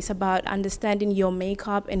general. It's about understanding your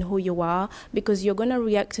makeup and who you are, because you're going to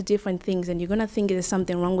react to different things and you're going to think there's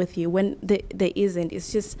something wrong with you when there isn't.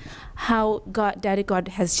 It's just how Daddy God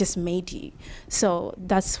has just made you. So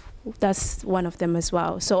that's one of them as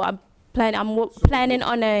well. So I'm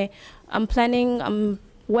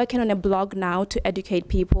working on a blog now to educate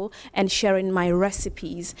people and sharing my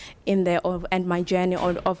recipes in there and my journey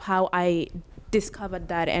of how I discovered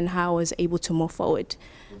that and how I was able to move forward.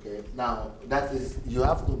 Okay, now that is, you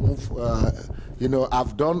have to move,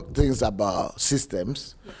 I've done things about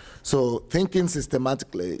systems. Yes. So thinking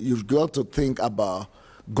systematically, you've got to think about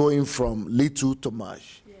going from little to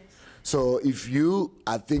much. Yes. So if you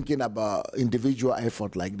are thinking about individual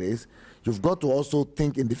effort like this, you've got to also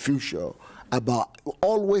think in the future about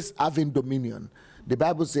always having dominion. The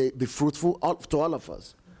Bible says, be fruitful to all of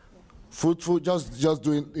us. Fruitful, just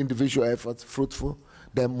doing individual efforts, fruitful,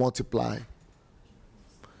 then multiply,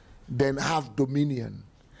 then have dominion.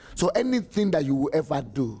 So anything that you will ever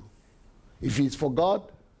do, if it's for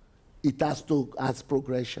God, it has to as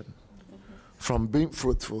progression from being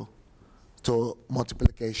fruitful to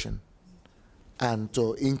multiplication and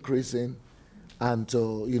to increasing and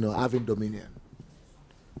to, having dominion.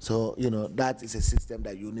 So, that is a system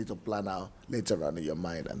that you need to plan out later on in your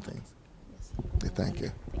mind and things. Okay, thank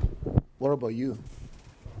you. What about you?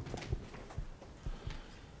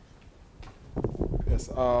 Yes,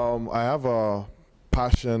 I have a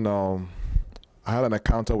passion. I had an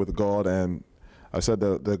encounter with God, and I said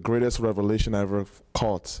the greatest revelation I ever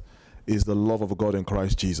caught is the love of God in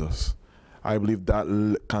Christ Jesus. I believe that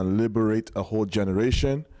can liberate a whole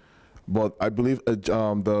generation, but I believe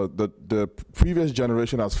the previous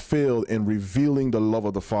generation has failed in revealing the love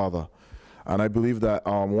of the Father. And I believe that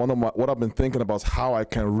what I've been thinking about is how I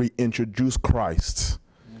can reintroduce Christ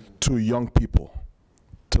to young people,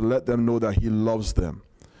 to let them know that He loves them.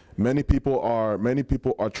 Many people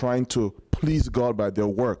are trying to please God by their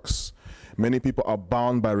works. Many people are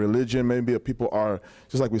bound by religion. Maybe people are,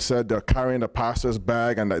 just like we said, they're carrying a pastor's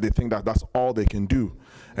bag and they think that that's all they can do.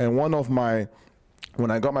 And when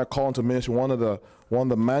I got my call into ministry, one of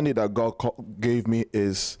the mandate that God gave me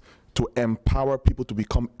is to empower people to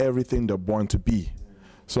become everything they're born to be.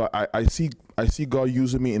 So I see God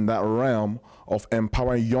using me in that realm of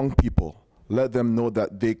empowering young people. Let them know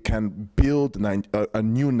that they can build a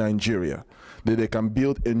new Nigeria, that they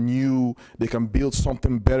can build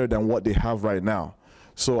something better than what they have right now.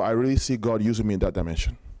 So I really see God using me in that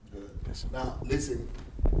dimension. Yes. Now, listen,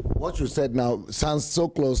 what you said now sounds so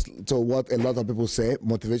close to what a lot of people say,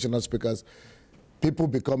 motivational speakers. People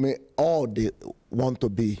becoming all they want to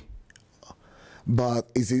be. But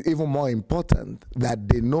it's even more important that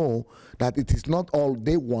they know that it is not all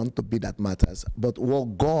they want to be that matters, but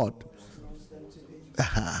what God.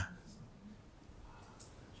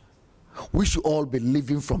 We should all be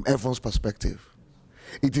living from heaven's perspective.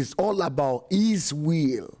 It is all about His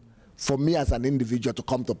will for me as an individual to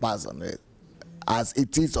come to pass on it, as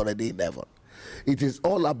it is already in heaven. It is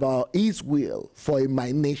all about His will for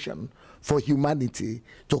my nation, for humanity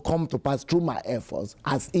to come to pass through my efforts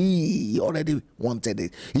as He already wanted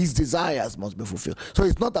it. His desires must be fulfilled. So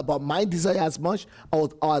it's not about my desire as much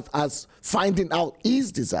as finding out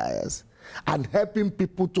His desires and helping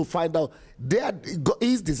people to find out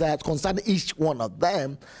His desires concerning each one of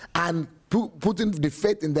them, and putting the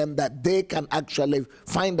faith in them that they can actually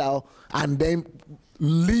find out and then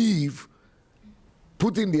live,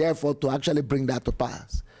 putting the effort to actually bring that to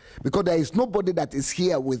pass. Because there is nobody that is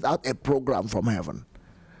here without a program from heaven,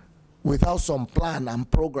 without some plan and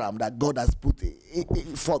program that God has put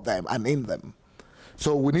for them and in them.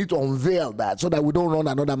 So we need to unveil that so that we don't run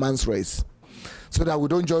another man's race, so that we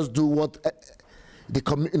don't just do what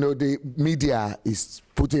the media is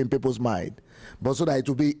putting in people's mind, but so that it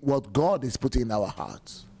will be what God is putting in our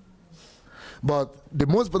hearts. But the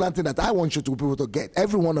most important thing that I want you to be able to get,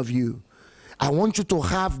 every one of you, I want you to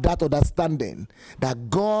have that understanding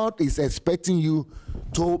that God is expecting you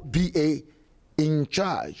to be in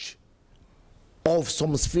charge of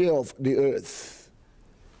some sphere of the earth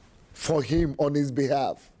for Him on His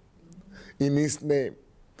behalf, in His name,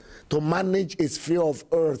 to manage a sphere of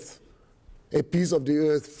earth, a piece of the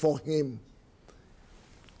earth for Him,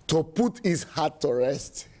 to put His heart to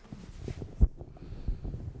rest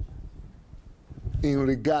in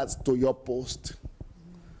regards to your post,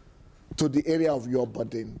 to the area of your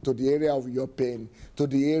burden, to the area of your pain, to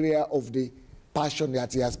the area of the passion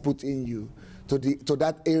that He has put in you, to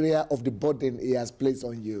that area of the burden He has placed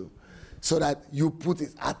on you, so that you put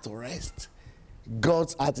His heart to rest.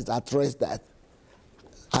 God's heart is at rest, that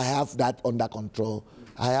I have that under control.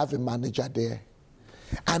 I have a manager there.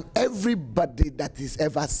 And everybody that is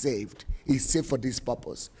ever saved is saved for this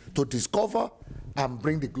purpose, to discover and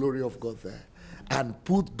bring the glory of God there, and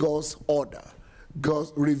put God's order,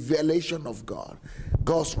 God's revelation of God,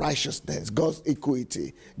 God's righteousness, God's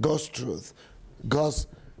equity, God's truth, God's,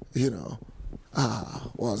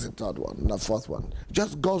 what was the third one, the fourth one?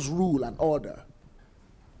 Just God's rule and order,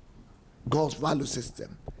 God's value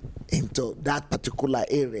system into that particular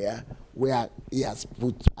area where He has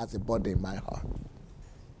put as a body in my heart.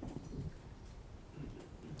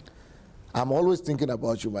 I'm always thinking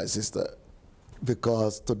about you, my sister,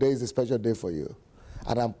 because today is a special day for you.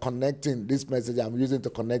 And I'm connecting this message, I'm using to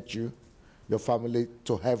connect you, your family,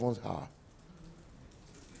 to heaven's heart.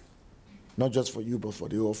 Not just for you, but for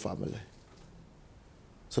the whole family.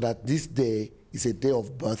 So that this day is a day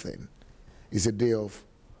of birthing. It's a day of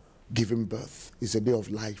giving birth. It's a day of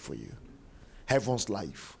life for you. Heaven's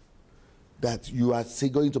life. That you are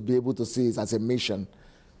going to be able to see it as a mission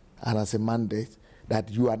and as a mandate, that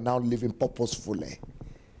you are now living purposefully,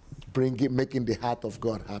 making the heart of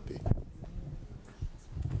God happy.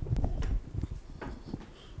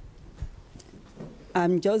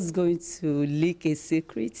 I'm just going to leak a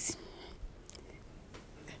secret.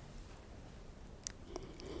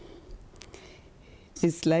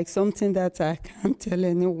 It's like something that I can't tell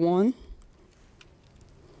anyone.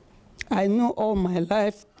 I know all my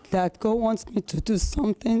life that God wants me to do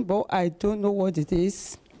something, but I don't know what it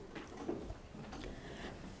is.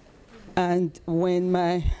 And when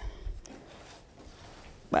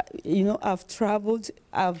I've traveled,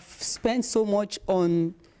 I've spent so much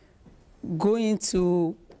on going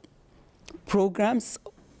to programs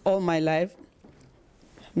all my life,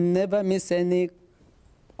 never miss any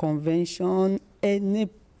convention, any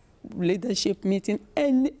leadership meeting,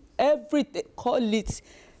 everything, call it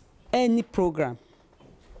any program,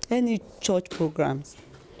 any church programs.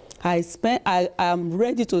 I am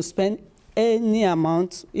ready to spend any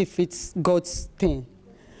amount if it's God's thing.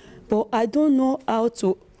 But I don't know how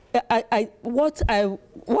to,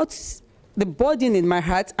 what's the burden in my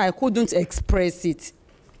heart, I couldn't express it.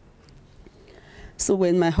 So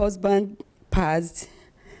when my husband passed,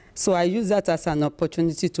 so I use that as an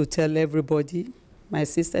opportunity to tell everybody, my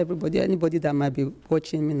sister, everybody, anybody that might be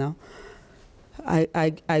watching me now,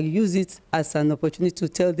 I use it as an opportunity to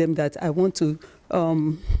tell them that I want to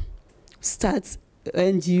start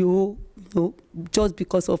NGO, just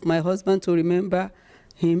because of my husband, to remember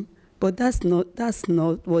him. But that's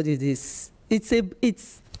not what it is. It's a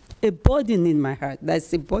burden in my heart.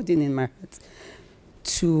 That's a burden in my heart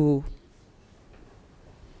to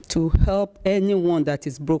help anyone that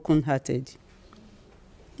is brokenhearted,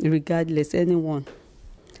 regardless, anyone.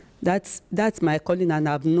 That's my calling, and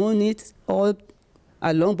I've known it all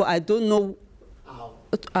along, but I don't know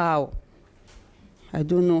how. I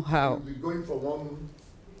don't know how. You'll be going for one.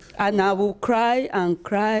 And I will cry and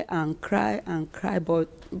cry and cry and cry, but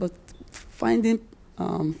finding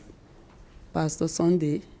Pastor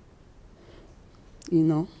Sunday,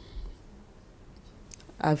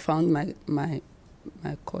 I found my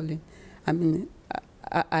calling. I mean,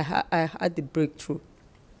 I had the breakthrough.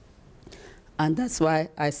 And that's why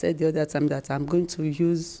I said the other time that I'm going to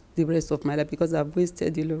use the rest of my life, because I've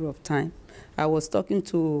wasted a lot of time. I was talking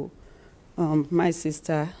to my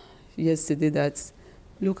sister yesterday that,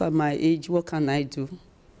 look at my age, what can I do?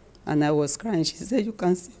 And I was crying. She said, you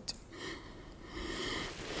can see it.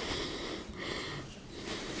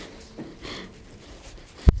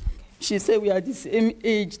 She said we are the same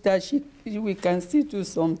age that we can still do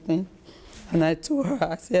something. And I told her,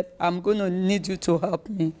 I said, I'm going to need you to help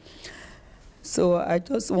me. So I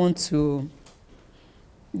just want to,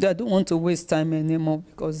 I don't want to waste time anymore,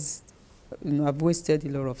 because I've wasted a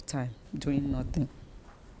lot of time doing nothing.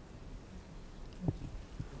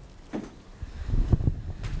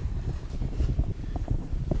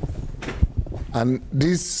 And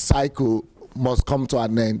this cycle must come to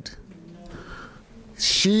an end.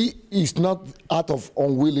 She is not out of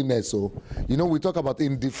unwillingness. So, we talk about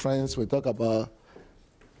indifference, we talk about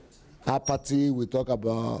apathy, we talk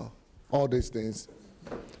about all these things.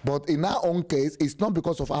 But in our own case, it's not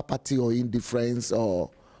because of apathy or indifference or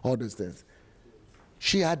all these things.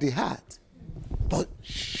 She had the heart, but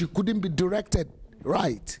she couldn't be directed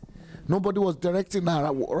right. Nobody was directing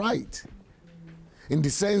her right. In the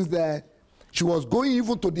sense that she was going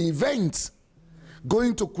even to the events,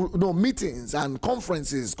 going to meetings and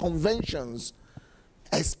conferences, conventions,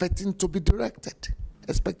 expecting to be directed,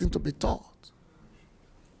 expecting to be taught.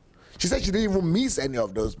 She said she didn't even miss any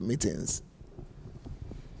of those meetings.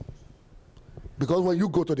 Because when you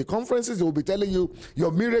go to the conferences, they will be telling you,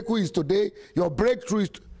 your miracle is today, your breakthrough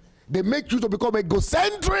is they make you to become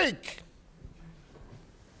egocentric.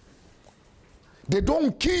 They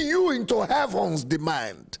don't key you into heaven's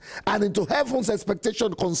demand and into heaven's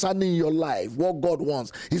expectation concerning your life, what God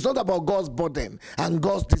wants. It's not about God's burden and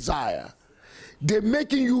God's desire. They're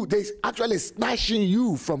actually snatching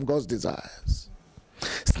you from God's desires.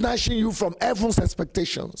 Snatching you from heaven's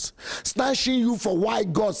expectations. Snatching you for why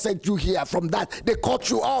God sent you here. From that, they cut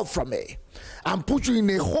you off from it and put you in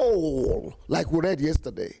a hole, like we read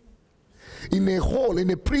yesterday. In a hole, in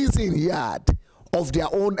a prison yard of their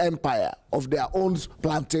own empire, of their own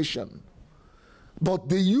plantation. But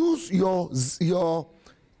they use your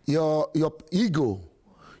ego,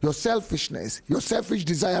 your selfishness, your selfish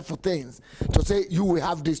desire for things to say, you will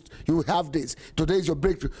have this, you will have this. Today is your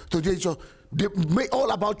breakthrough. Today is they make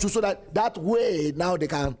all about you, so that way now they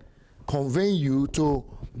can convey you to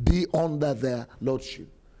be under their lordship.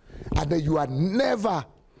 And then you are never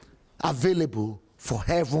available for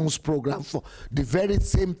heaven's program, for the very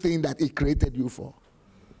same thing that it created you for.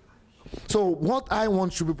 So what I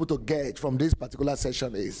want you people to get from this particular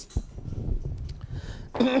session is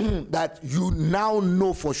that you now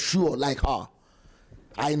know for sure, like her,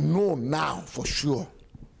 I know now for sure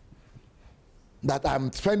that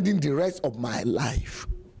I'm spending the rest of my life.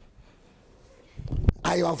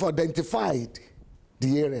 I have identified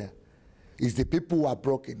the area. It's the people who are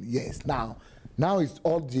broken. Yes, now it's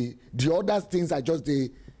all the other things are just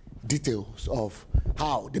the details of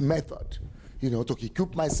how, the method, to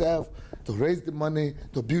equip myself, to raise the money,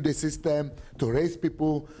 to build a system, to raise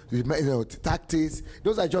people, tactics.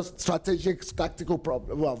 Those are just strategic, tactical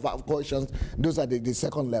questions. Those are the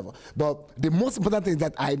second level. But the most important thing is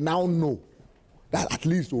that I now know that at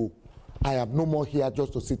least, I am no more here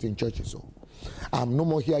just to sit in churches. I'm no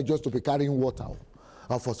more here just to be carrying water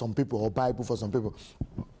for some people, or Bible for some people,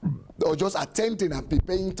 or just attending and be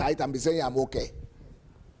paying tithe and be saying I'm okay.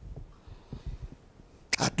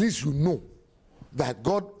 At least you know that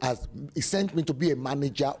God has sent me to be a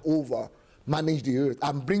manager manage the earth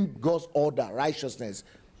and bring God's order, righteousness,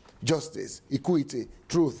 justice, equity,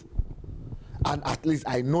 truth. And at least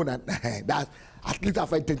I know that at least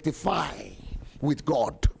I've identified with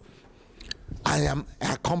God. I am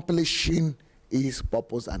accomplishing his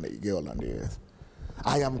purpose and his goal on the earth.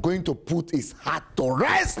 I am going to put his heart to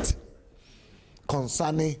rest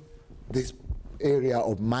concerning this area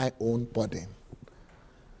of my own burden.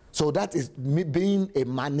 So that is me being a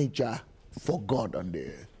manager for God on the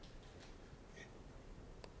earth.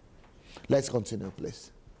 Let's continue,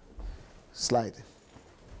 please. Slide.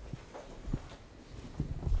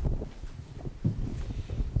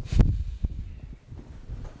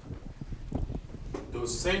 To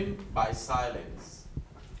sin by silence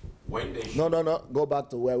when they No. Go back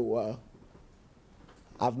to where we were.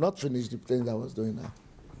 I've not finished the things I was doing now.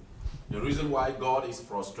 The reason why God is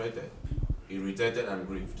frustrated, irritated, and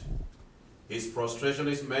grieved. His frustration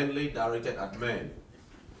is mainly directed at men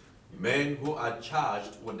who are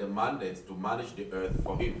charged with the mandate to manage the earth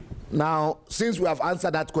for him. Now, since we have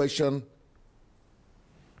answered that question,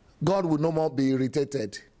 God will no more be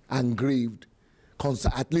irritated and grieved,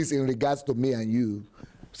 at least in regards to me and you,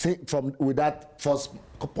 with that first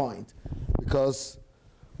point, because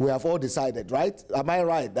we have all decided, right? Am I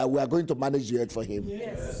right that we are going to manage the earth for him?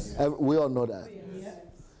 Yes. We all know that. Yes.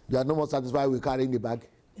 You are no more satisfied with carrying the bag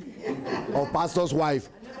of pastor's wife,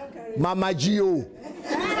 Mama Gio.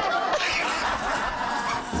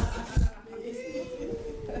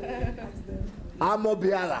 Amo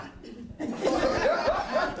Biala.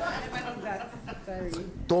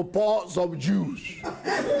 To pour some juice.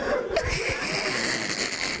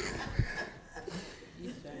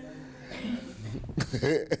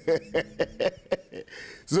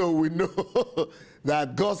 So we know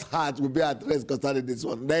that God's heart will be at rest concerning this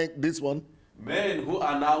one. Then this one. Men who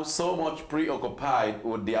are now so much preoccupied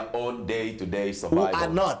with their own day-to-day survival.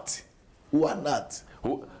 Who are not.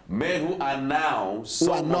 Men who are now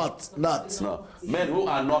so men who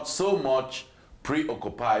are not so much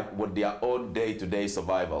preoccupied with their own day-to-day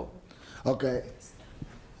survival. Okay.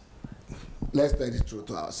 Let's tell the truth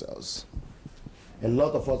to ourselves. A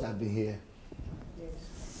lot of us have been here.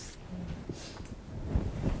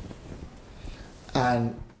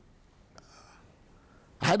 And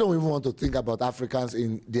I don't even want to think about Africans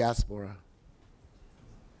in diaspora.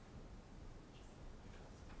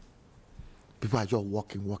 People are just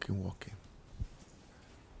walking.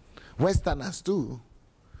 Westerners too.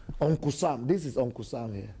 Uncle Sam, this is Uncle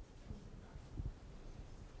Sam here.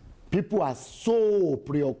 People are so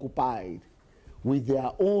preoccupied with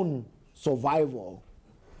their own survival,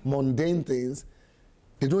 mundane things,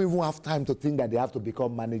 they don't even have time to think that they have to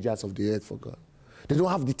become managers of the earth for God. They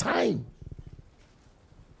don't have the time.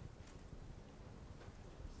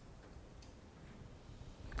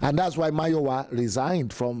 And that's why Mayowa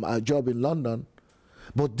resigned from a job in London.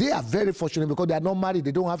 But they are very fortunate because they are not married,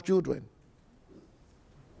 they don't have children.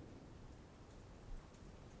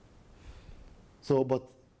 So, but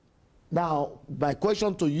now, my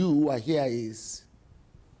question to you who are here is,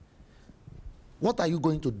 what are you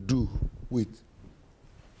going to do with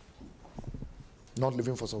not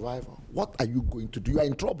living for survival? What are you going to do? You are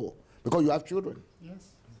in trouble because you have children. Yes.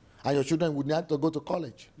 And your children would need to go to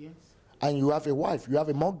college. Yes. And you have a wife, you have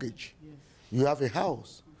a mortgage, Yes. you have a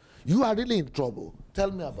house. You are really in trouble.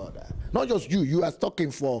 Tell me about that. Not just you, you are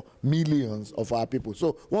talking for millions of our people.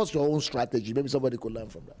 So what's your own strategy? Maybe somebody could learn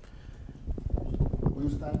from that. Will you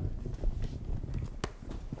stand?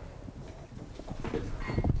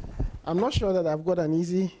 I'm not sure that I've got an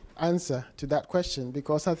easy answer to that question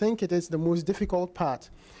because I think it is the most difficult part.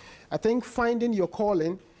 I think finding your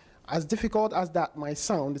calling, as difficult as that might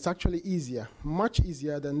sound, it's actually easier, much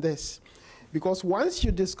easier than this. Because once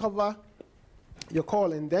you discover your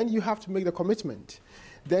calling, then you have to make the commitment.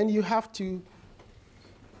 Then you have to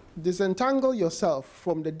disentangle yourself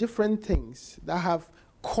from the different things that have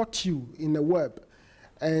caught you in the web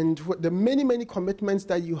and the many, many commitments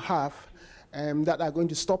that you have that are going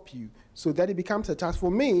to stop you, so that it becomes a task.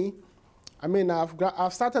 For me, I mean,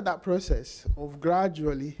 I've started that process of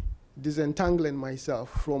gradually disentangling myself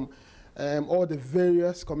from all the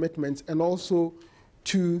various commitments, and also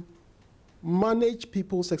to manage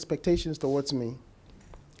people's expectations towards me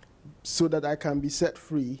so that I can be set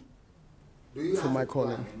free from my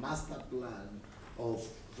calling. A master plan of,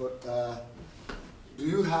 do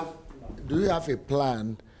you have a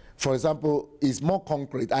plan? For example, it's more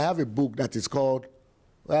concrete. I have a book that is called,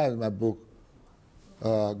 where is my book?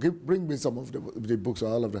 Bring me some of the books,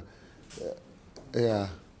 or all of them. Yeah.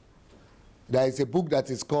 There is a book that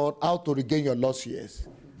is called How to Regain Your Lost Years.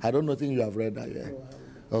 I don't think you have read that yet.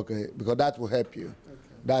 Okay, because that will help you. Okay.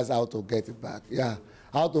 That's how to get it back. Yeah.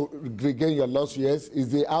 How to regain your lost years. Is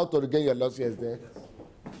the How to Regain Your Lost Years there?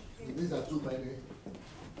 Yes. These are too many.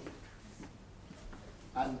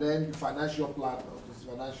 And then the financial plan. This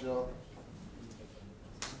financial.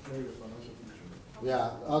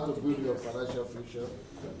 Yeah, how to build your financial future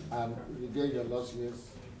and regain your lost years.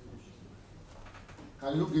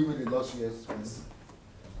 Can you give me the lost years, please?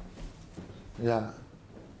 Yeah.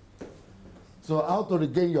 So how to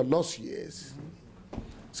regain your lost years.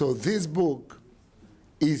 So this book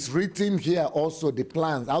is written here also the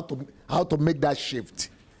plans, how to make that shift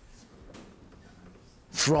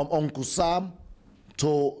from Uncle Sam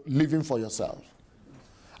to living for yourself.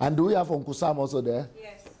 And do we have Uncle Sam also there?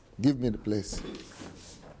 Yes. Give me the place.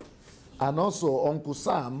 And also Uncle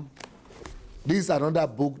Sam, this is another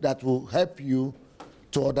book that will help you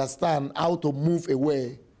to understand how to move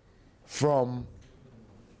away from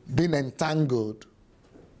being entangled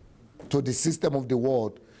to the system of the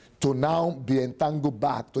world, to now be entangled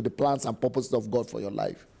back to the plans and purposes of God for your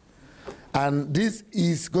life. And this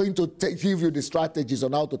is going to give you the strategies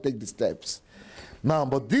on how to take the steps. Now,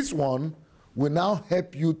 but this one will now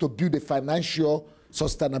help you to build a financial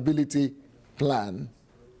sustainability plan.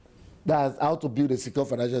 That's how to build a secure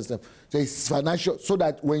financial system. So it's financial, so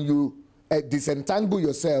that when you disentangle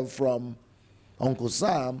yourself from Uncle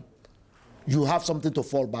Sam, you have something to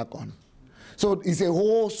fall back on. So it's a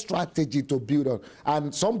whole strategy to build on.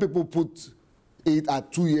 And some people put it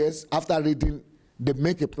at 2 years. After reading, they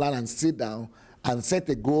make a plan and sit down and set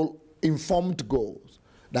a goal, informed goals.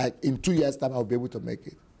 Like in 2 years' time, I'll be able to make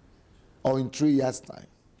it. Or in 3 years' time.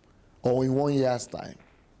 Or in 1 year's time.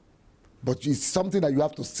 But it's something that you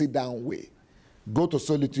have to sit down with. Go to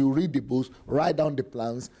solitude, read the books, write down the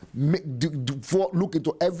plans, look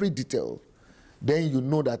into every detail. Then you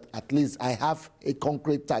know that at least I have a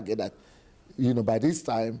concrete target that, you know, by this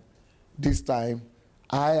time,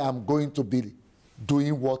 I am going to be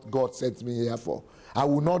doing what God sent me here for. I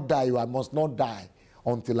will not die, I must not die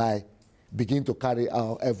until I begin to carry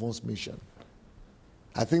out heaven's mission.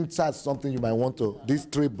 I think that's something you might want to, these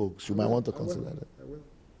 3 books, you might want to consider that. I will.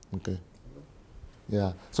 Okay.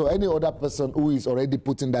 Yeah. So any other person who is already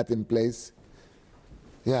putting that in place,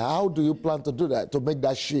 yeah, how do you plan to do that, to make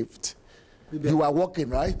that shift? You are working,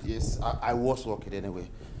 right? Yes, I was working anyway.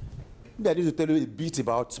 Maybe I need to tell you a bit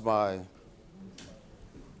about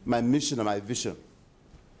my mission and my vision.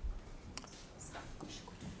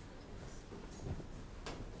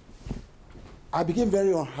 I became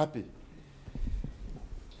very unhappy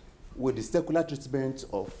with the secular treatment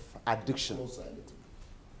of addiction.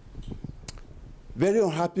 Very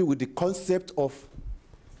unhappy with the concept of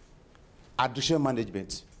addiction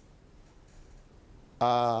management.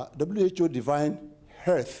 WHO define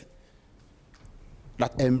health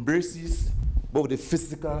that embraces both the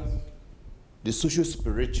physical, the social,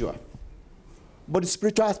 spiritual. But the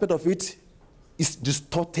spiritual aspect of it is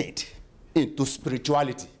distorted into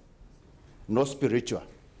spirituality, not spiritual.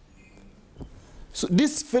 So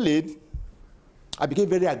this feeling, I became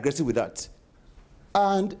very aggressive with that.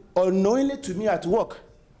 And unknowingly to me at work,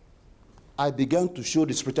 I began to show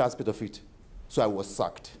the spiritual aspect of it. So I was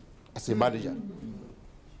sacked as a manager.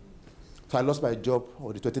 So I lost my job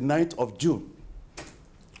on the 29th of June,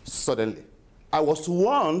 suddenly. I was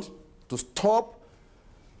warned to stop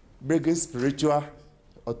bringing spiritual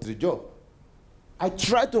onto the job. I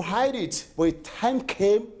tried to hide it, but a time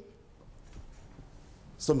came,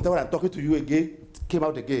 sometime when I'm talking to you again, it came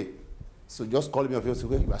out again. So just call me off and say,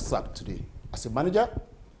 well, you are sacked today. As a manager,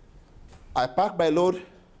 I packed my load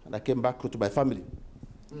and I came back to my family.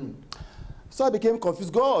 So I became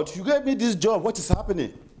confused. God, you gave me this job. What is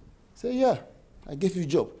happening? I said, yeah, I gave you a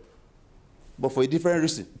job, but for a different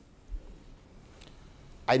reason.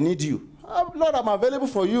 I need you. Lord, I'm available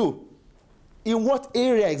for you. In what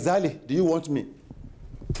area exactly do you want me?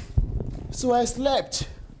 So I slept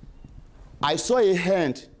I saw a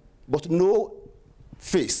hand, but no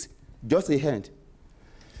face, just a hand.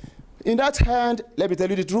 In that hand, let me tell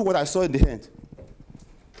you the truth, what I saw in the hand.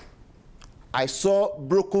 I saw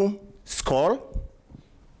broken skull,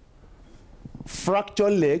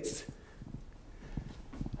 fractured legs,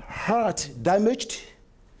 heart damaged.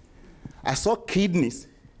 I saw kidneys.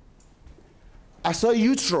 I saw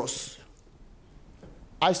uterus.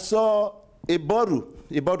 I saw a bottle.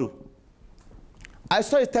 I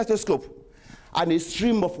saw a stethoscope and a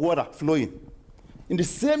stream of water flowing in the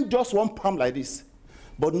same, just one palm like this,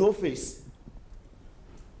 but no face.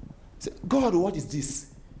 I said, God, what is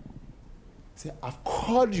this? I said, I've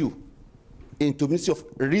called you into ministry of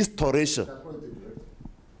restoration.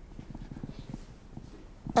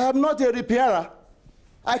 I am not a repairer.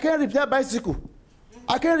 I can't repair bicycle.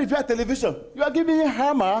 I can't repair television. You are giving me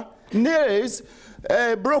hammer, nails,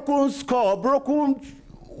 broken skull, broken.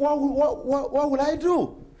 What will I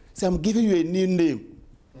do? So I'm giving you a new name.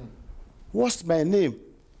 What's my name? He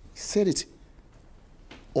said it.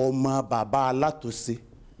 Oma Baba Latose,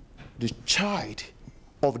 the child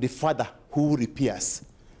of the Father who repairs.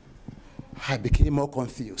 I became more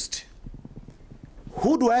confused.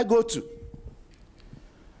 Who do I go to?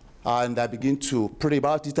 And I began to pray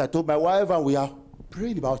about it. I told my wife, and we are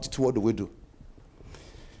praying about it. What do we do?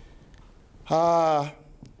 God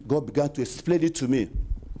began to explain it to me.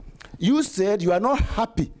 You said you are not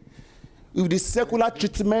happy with the secular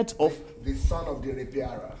treatment of the son of the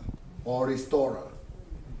repairer or restorer.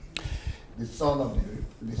 The son of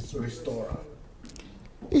the restorer.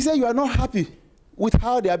 He said you are not happy with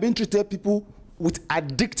how they have been treated people with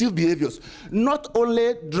addictive behaviors. Not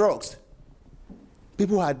only drugs.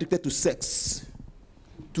 People are addicted to sex,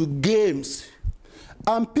 to games,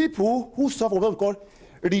 and people who suffer what we call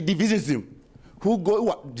recidivism, who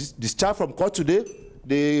go discharged from court today,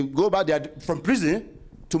 they go back there from prison,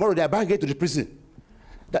 tomorrow they are back again to the prison.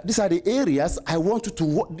 These are the areas I want you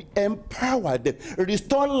to empower them,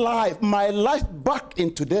 restore life, my life back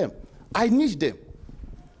into them. I need them.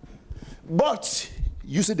 But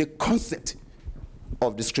you see the concept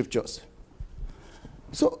of the scriptures.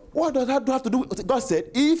 So what does that have to do with? God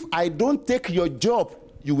said, if I don't take your job,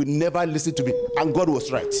 you will never listen to me. And God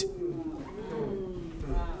was right.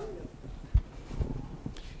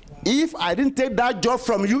 If I didn't take that job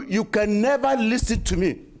from you, you can never listen to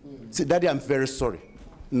me. Say, Daddy, I'm very sorry.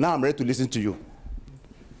 Now I'm ready to listen to you.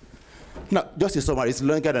 Now, just a summary, it's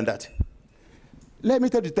longer than that. Let me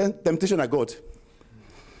tell you the temptation I got.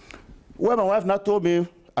 When my wife now told me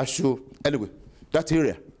I should, anyway, that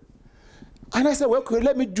area. And I said, well, okay,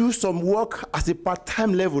 let me do some work at a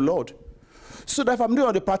part-time level, Lord. So that if I'm doing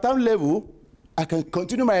on the part-time level, I can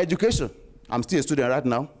continue my education. I'm still a student right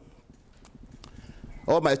now.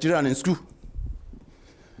 All my children are in school.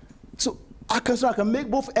 So I can make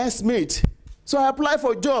both ends meet. So I applied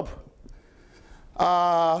for a job.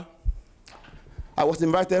 I was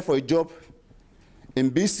invited for a job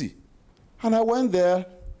in BC. And I went there,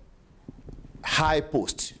 high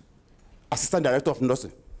post, assistant director of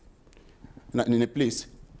nursing. In a place.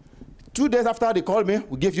 2 days after they called me,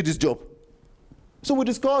 we gave you this job. So we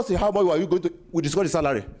discussed how much are you going to, we discussed the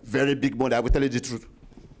salary. Very big money, I will tell you the truth.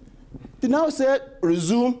 They now said,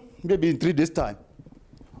 resume maybe in 3 days' time.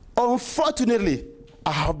 Unfortunately,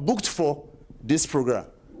 I have booked for this program.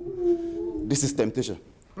 This is temptation.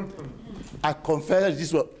 I confess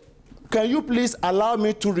this one. Can you please allow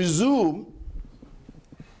me to resume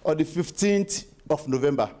on the 15th of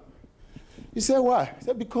November? He said, why? He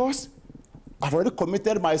said, because I've already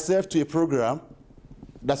committed myself to a program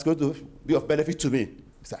that's going to be of benefit to me. He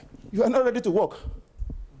said, you are not ready to work.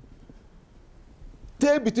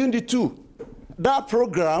 Take between the two, that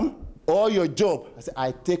program or your job. I said,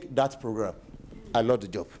 I take that program. I love the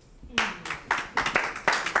job.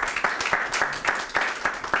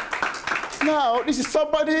 Now, this is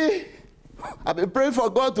somebody, I've been praying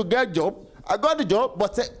for God to get a job. I got the job,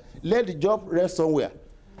 but let the job rest somewhere.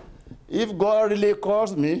 If God really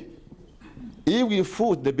calls me, He will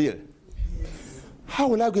foot the bill. How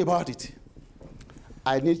will I go about it?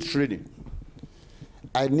 I need training.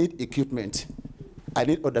 I need equipment. I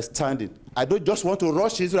need understanding. I don't just want to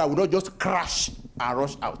rush in so I will not just crash and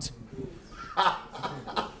rush out.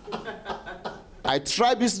 I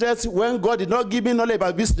tried business when God did not give me knowledge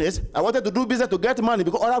about business. I wanted to do business to get money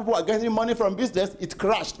because other people are getting money from business. It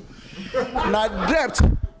crashed. Now debt.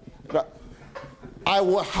 I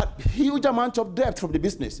had huge amount of debt from the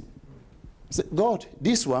business. I said, God,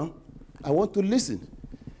 this one, I want to listen.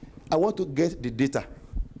 I want to get the data,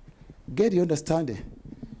 get the understanding,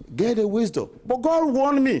 get the wisdom. But God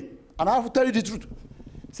warned me, and I have to tell you the truth.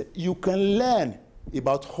 He said, you can learn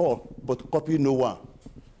about all, but copy no one.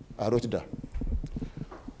 I wrote it down.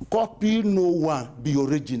 Copy no one, be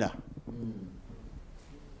original.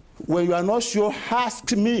 When you are not sure,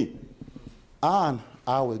 ask me, and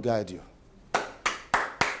I will guide you.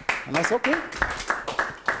 And I said, okay.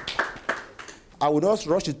 I will not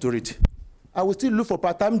rush into it. I will still look for a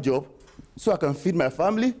part-time job so I can feed my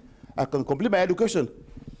family, I can complete my education.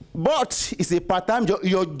 But it's a part-time job.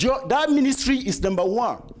 Your job, that ministry is number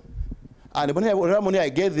one. And the money I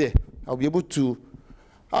get there, I'll be able to.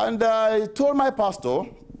 And I told my pastor,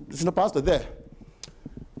 there's no pastor there.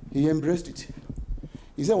 He embraced it.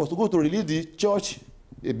 He said I was to go to release the church,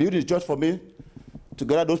 build the church for me, to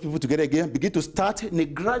gather those people together again, begin to start in a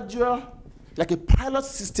gradual, like a pilot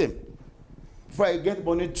system, before I get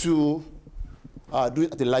money to do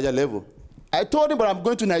it at a larger level. I told him, but I'm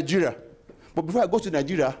going to Nigeria. But before I go to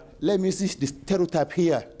Nigeria, let me see the stereotype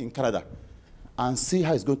here in Canada and see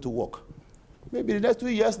how it's going to work. Maybe in the next 2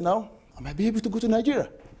 years now, I might be able to go to Nigeria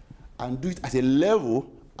and do it at a level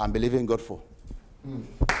I'm believing God for.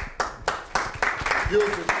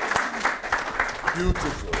 Beautiful.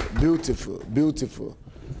 Beautiful. Beautiful. Beautiful.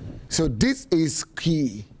 So this is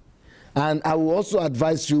key. And I will also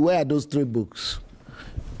advise you, where are those 3 books?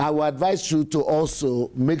 I will advise you to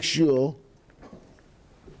also make sure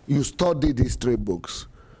you study these 3 books.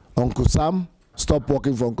 Uncle Sam, Stop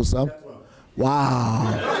Working for Uncle Sam.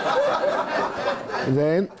 Wow.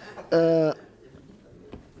 Then,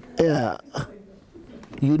 yeah,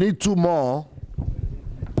 you need 2 more.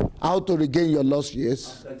 How to Regain Your Lost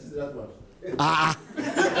Years.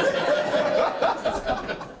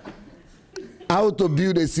 How to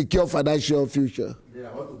Build a Secure Financial Future. Yeah,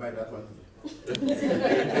 I want to buy that one.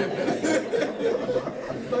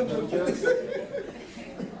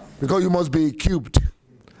 Because you must be equipped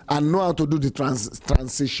and know how to do the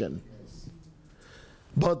transition.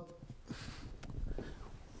 But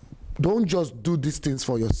don't just do these things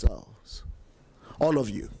for yourselves, all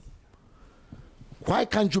of you. Why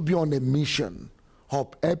can't you be on a mission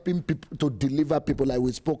of helping people to deliver people like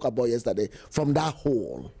we spoke about yesterday from that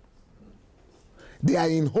hole? They are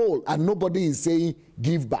in hole and nobody is saying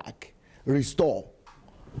give back, restore.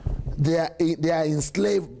 They are in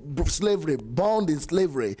slavery, bound in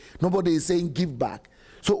slavery. Nobody is saying give back.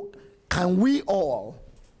 So can we all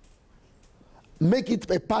make it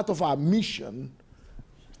a part of our mission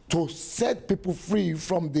to set people free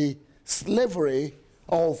from the slavery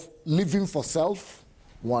of living for self,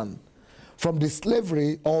 1. From the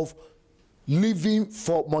slavery of living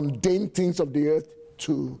for mundane things of the earth,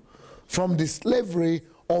 2. From the slavery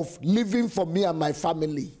of living for me and my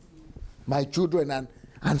family, my children,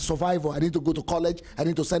 and survival. I need to go to college, I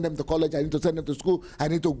need to send them to college, I need to send them to school, I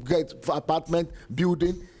need to get apartment,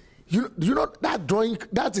 building. You know that drawing,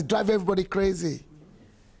 that drive everybody crazy.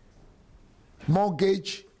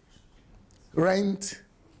 Mortgage, rent,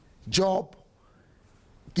 job.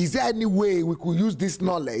 Is there any way we could use this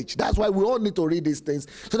knowledge? That's why we all need to read these things,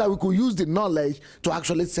 so that we could use the knowledge to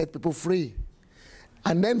actually set people free.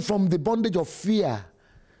 And then from the bondage of fear,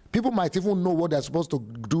 people might even know what they're supposed to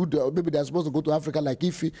do. Maybe they're supposed to go to Africa like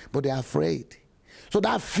Ife, but they're afraid. So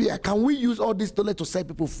that fear, can we use all this knowledge to set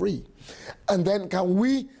people free? And then can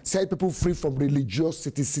we set people free from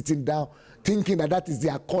religiosity, sitting down, thinking that that is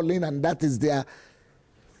their calling and that is their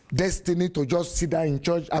destiny, to just sit down in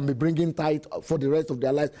church and be bringing tithe for the rest of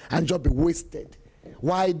their lives and just be wasted?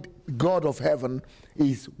 Why God of heaven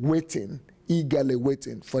is waiting, eagerly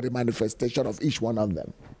waiting for the manifestation of each one of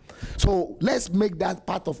them. So let's make that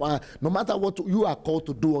part of our, no matter what you are called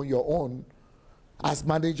to do on your own, as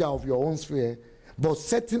manager of your own sphere, but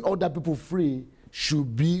setting other people free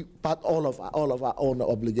should be part all of our own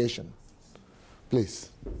obligation. Please.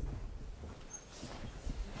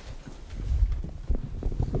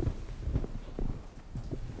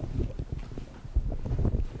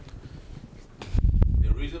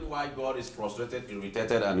 The reason why God is frustrated,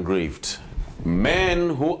 irritated, and grieved. Men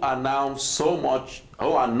who are not so much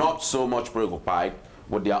preoccupied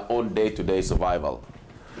with their own day-to-day survival.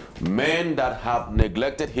 Men that have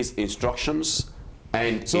neglected his instructions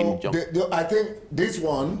and so I think this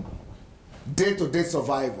one, day-to-day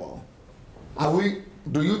survival, we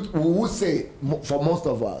would say for most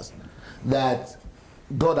of us that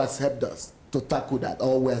God has helped us to tackle that,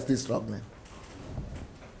 or we're still struggling?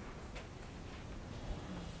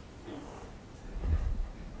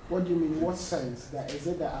 What do you mean? What sense? That is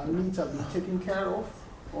it that our needs have been taken care of,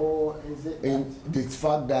 or is it in the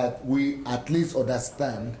fact that we at least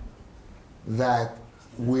understand that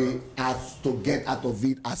we have to get out of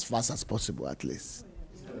it as fast as possible, at least?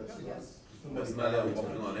 Personally, I'm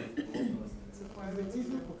working on it.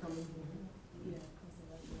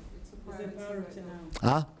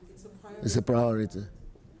 Huh? It's a priority.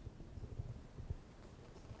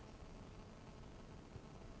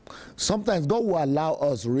 Sometimes God will allow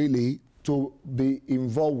us really to be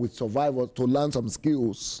involved with survivors, to learn some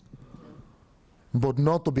skills, but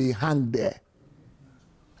not to be hanged there.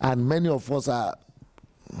 And many of us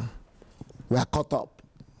we are caught up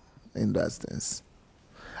in that sense.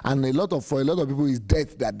 And for a lot of people, it's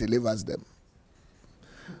death that delivers them.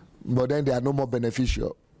 But then they are no more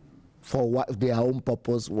beneficial for their own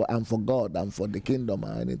purpose and for God and for the kingdom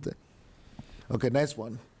or anything. Okay, next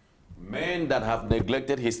one. Men that have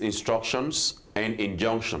neglected his instructions and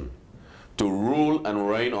injunction to rule and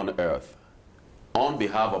reign on earth, on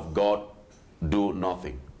behalf of God, do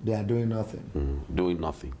nothing. They are doing nothing. Doing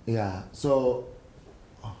nothing. Yeah. So,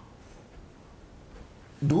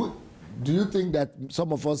 do you think that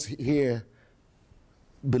some of us here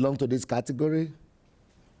belong to this category?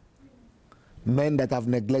 Men that have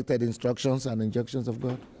neglected instructions and injunctions of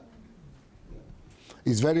God?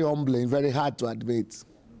 It's very humbling, very hard to admit.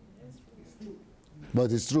 But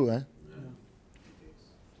it's true, eh?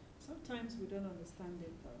 Sometimes we don't understand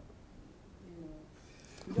it,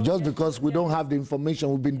 though. Just because we don't have the information,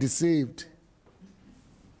 we've been deceived.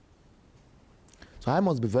 So I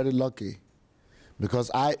must be very lucky, because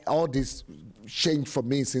all this changed for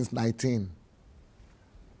me since 19.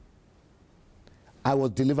 I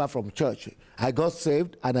was delivered from church. I got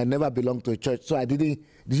saved and I never belonged to a church. So this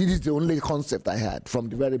is the only concept I had from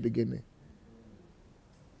the very beginning.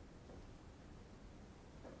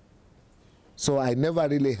 So I never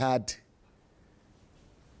really had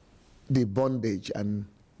the bondage, and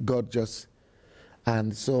God just,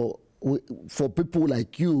 and so for people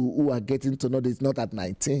like you who are getting to know this not at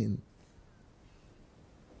 19,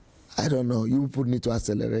 I don't know, you people need to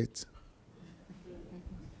accelerate.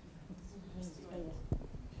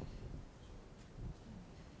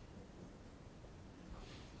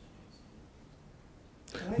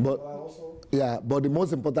 But yeah, but the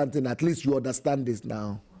most important thing, at least you understand this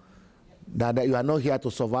now, that you are not here to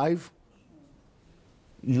survive.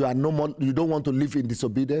 You are no more. You don't want to live in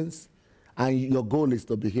disobedience, and your goal is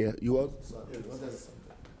to be here. You want?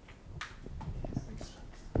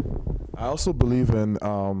 I also believe in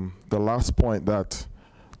the last point that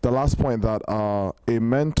a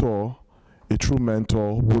mentor, a true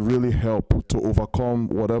mentor, will really help to overcome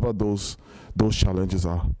whatever those challenges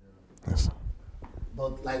are. Yes.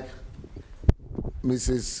 But like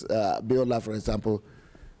Mrs. Biola, for example,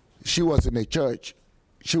 she was in a church.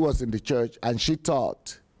 She was in the church, and she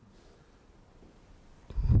taught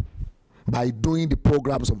by doing the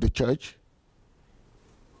programs of the church.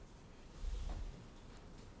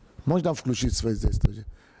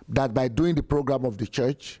 That by doing the program of the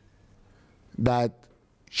church, that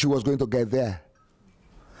she was going to get there.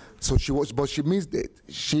 So she was, but she missed it.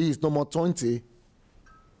 She is no more 20.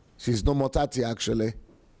 She's no more 30, actually.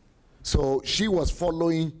 So she was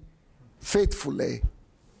following faithfully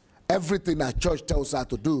everything that church tells her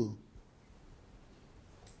to do.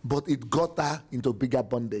 But it got her into bigger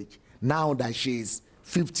bondage. Now that she's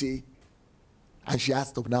 50, and she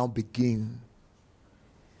has to now begin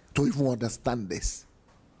to even understand this.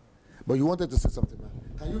 But you wanted to say something, man.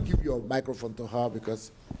 Can you give your microphone to her,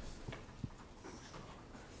 because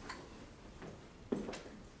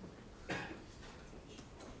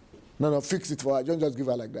no, fix it for her. Don't just give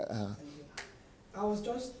her like that. I was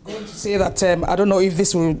just going to say that I don't know if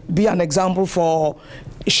this will be an example for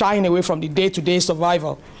shying away from the day-to-day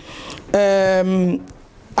survival.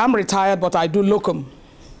 I'm retired, but I do locum.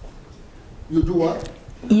 You do what?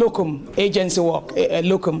 Locum, agency work,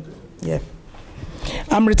 locum, yeah.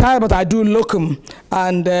 I'm retired, but I do locum,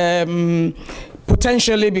 and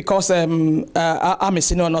potentially because I'm a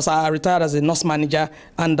senior nurse, I retired as a nurse manager,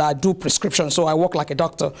 and I do prescription, so I work like a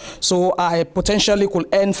doctor. So I potentially could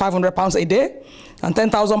earn £500 a day and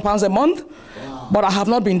 £10,000 a month, wow. But I have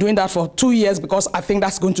not been doing that for 2 years because I think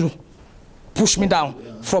that's going to push me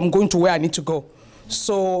down from going to where I need to go.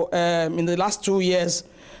 So in the last 2 years,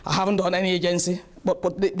 I haven't done any agency, but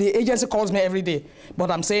the agency calls me every day.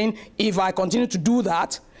 But I'm saying if I continue to do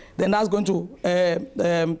that, then that's going to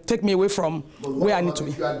take me away from where I need to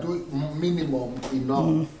be. You are doing minimum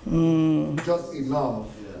enough, just enough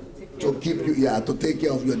to keep you, to take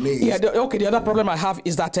care of your needs. Yeah. The other problem I have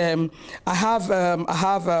is that I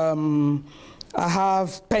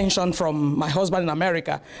have pension from my husband in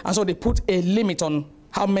America, and so they put a limit on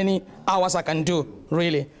how many hours I can do.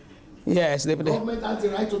 Really. Yes, the government has the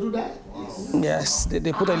right to do that. Yes,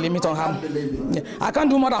 they put a limit on how. Yeah. I can't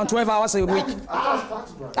do more than 12 hours a week.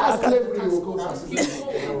 That's slavery.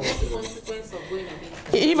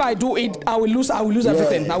 If I do it, I will lose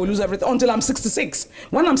everything. I will lose everything until I'm 66.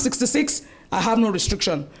 When I'm 66, I have no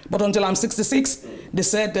restriction. But until I'm 66, they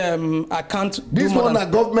said I can't do This more one than...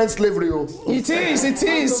 are government slavery. It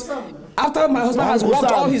is. After my husband has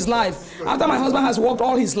worked all his life,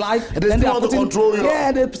 then they are putting, control you.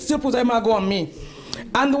 Yeah, they still put embargo on me.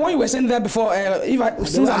 And the one you were saying there before,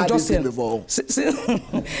 since I'm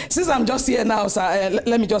just here now, sir,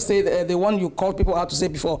 let me just say the one you called people out to say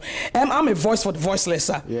before. I'm a voice for the voiceless,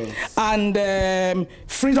 sir. Yes. And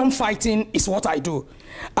freedom fighting is what I do.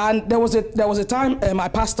 And there was a time my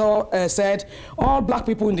pastor said, all black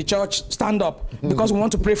people in the church stand up because we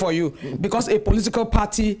want to pray for you, because a political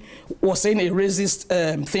party was saying a racist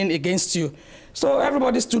thing against you. So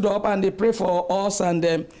everybody stood up and they prayed for us,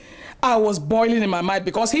 and I was boiling in my mind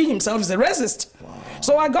because he himself is a racist. Wow.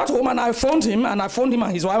 So I got home and I phoned him and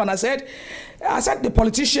his wife, and I said the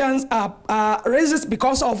politicians are racist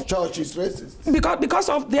because of... Church is racist. Because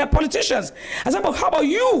of their politicians. I said, but how about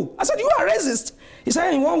you? I said, you are racist. He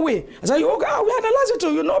said, in one way. I said, okay, we analyze it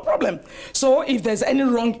too, no problem. So if there's any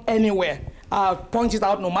wrong anywhere, I'll point it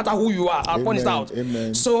out. No matter who you are, I'll point it out.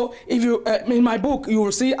 Amen. So if you, in my book, you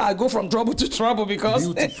will see I go from trouble to trouble because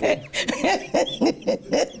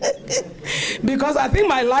because I think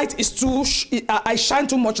my light is too. I shine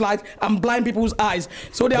too much light and blind people's eyes.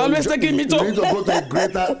 So they're always taking me to. You need to go to a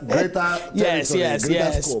greater yes,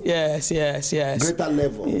 scope. Yes. Greater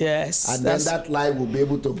level. Yes. And then that light will be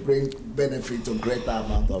able to bring benefit to greater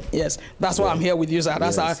amount of. Yes, that's why I'm here with you, sir.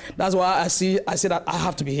 That's why I see that I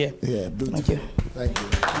have to be here. Yeah. Beautiful. Thank you. Thank you.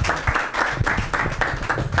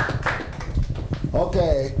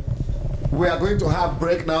 Okay. We are going to have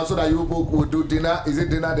break now so that you people will do dinner. Is it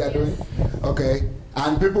dinner they are doing? Okay.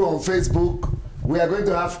 And people on Facebook, we are going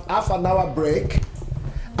to have half an hour break.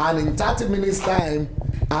 And in 30 minutes time,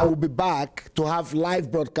 I will be back to have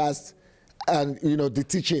live broadcast and, the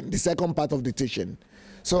teaching, the second part of the teaching.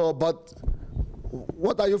 So, but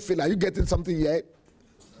what are you feeling? Are you getting something yet?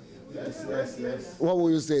 Yes. What will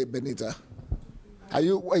you say, Benita?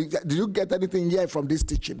 Do you get anything yet from this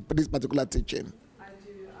teaching, this particular teaching? I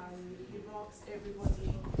do. It asks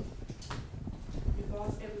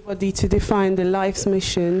everybody to define the life's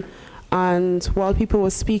mission. And while people were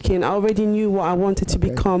speaking, I already knew what I wanted to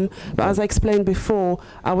become. But as I explained before,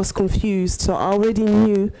 I was confused. So I already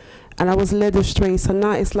knew, and I was led astray. So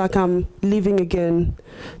now it's like I'm living again.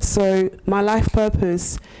 So my life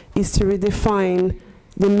purpose is to redefine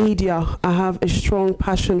the media. I have a strong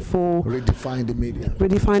passion for redefine the media.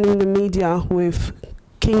 Redefining the media with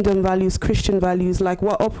kingdom values, Christian values, like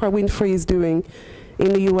what Oprah Winfrey is doing in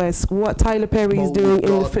the US, what Tyler Perry is doing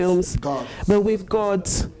in the films, but with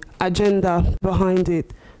God's agenda behind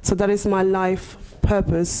it. So that is my life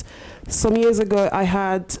purpose. Some years ago, I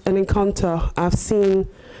had an encounter. I've seen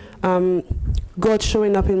God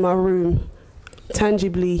showing up in my room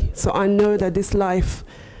tangibly. So I know that this life,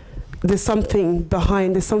 there's something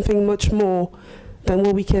behind, there's something much more than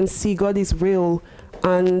what we can see. God is real.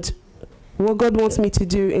 And what God wants me to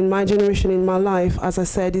do in my generation, in my life, as I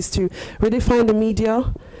said, is to redefine the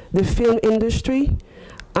media, the film industry,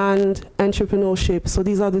 and entrepreneurship. So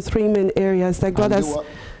these are the three main areas that God has.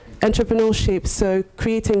 Entrepreneurship, so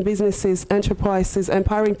creating businesses, enterprises,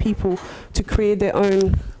 empowering people to create their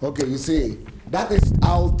own. Okay, you see, that is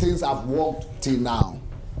how things have worked till now.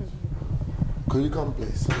 Could you come,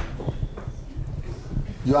 please?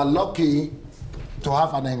 You are lucky to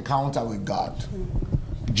have an encounter with God.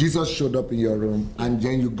 Jesus showed up in your room, and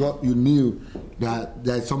then you knew that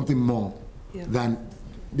there's something more than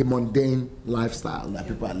the mundane lifestyle that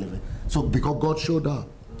people are living. So because God showed up,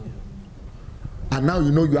 and now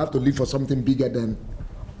you know you have to live for something bigger than.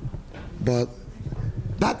 But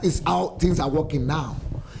that is how things are working now.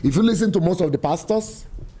 If you listen to most of the pastors,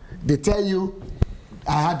 they tell you,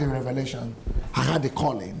 I had the revelation, I had the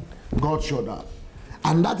calling, God showed up.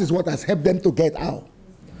 And that is what has helped them to get out.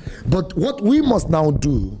 But what we must now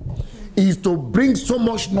do is to bring so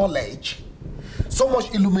much knowledge, so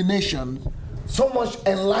much illumination, so much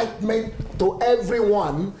enlightenment to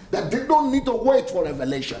everyone that they don't need to wait for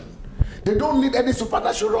revelation. They don't need any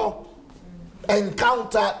supernatural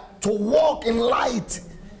encounter to walk in light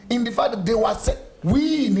in the fact that they were set.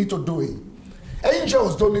 We need to do it.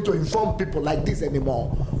 Angels don't need to inform people like this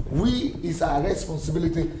anymore. It's our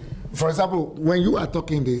responsibility. For example, when you are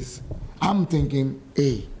talking this, I'm thinking,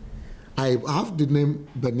 hey, I have the name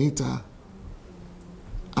Benita,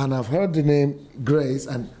 and I've heard the name Grace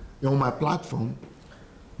and on my platform,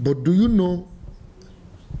 but do you know,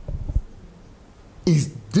 it's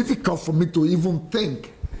difficult for me to even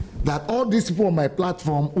think that all these people on my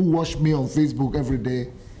platform who watch me on Facebook every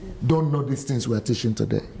day don't know these things we're teaching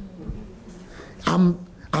today. I'm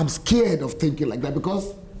scared of thinking like that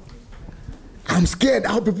because I I'm scared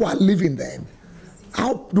how people are living then.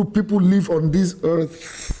 How do people live on this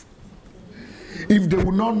earth if they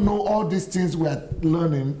will not know all these things we are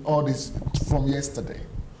learning, all this from yesterday?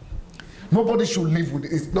 Nobody should live with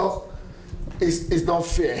it. It's not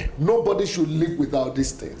fair. Nobody should live without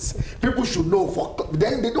these things. People should know,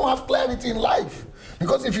 then they don't have clarity in life.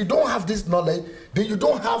 Because if you don't have this knowledge, then you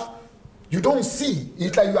don't see.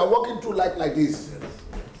 It's like you are walking through life like this.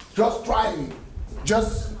 Just trying.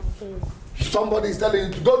 Somebody is telling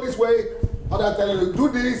you to go this way, other telling you do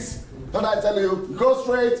this, other telling you go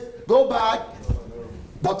straight, go back.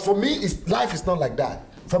 But for me, life is not like that.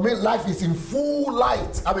 For me, life is in full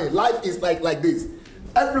light. I mean, life is like this.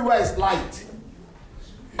 Everywhere is light.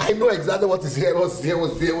 I know exactly what is here, what's here,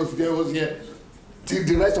 what's here, what's here, what's here. Till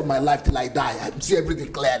the rest of my life, till I die, I see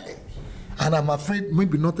everything clearly. And I'm afraid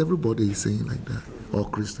maybe not everybody is saying like that, or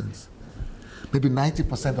Christians. Maybe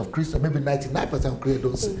 90% of Christians, maybe 99% of Christians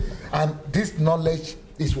don't see. And this knowledge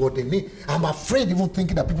is what they need. I'm afraid even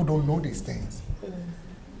thinking that people don't know these things.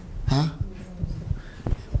 Huh?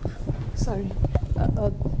 Sorry.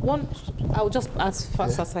 I'll just as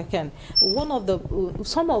fast as I can.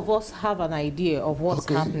 Some of us have an idea of what's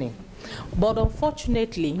happening. But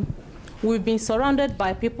unfortunately, we've been surrounded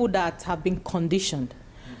by people that have been conditioned.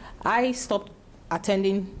 I stopped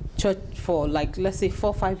attending church for let's say 4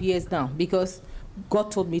 or 5 years now because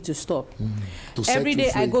God told me to stop. Every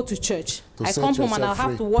day I go to church. I come home and I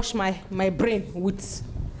have to wash my brain with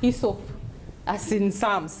hyssop, as in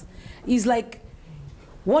Psalms. It's like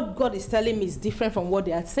what God is telling me is different from what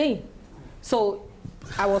they are saying. So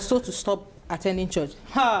I was told to stop attending church.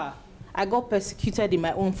 I got persecuted in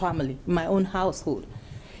my own family, in my own household.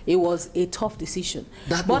 It was a tough decision.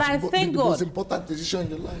 But I thank God. The most important decision in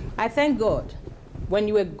your life. I thank God when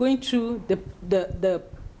you were going through the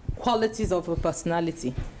qualities of a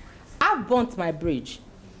personality. I've burnt my bridge.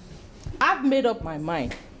 I've made up my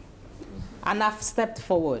mind. And I've stepped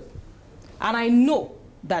forward. And I know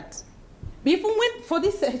that even when for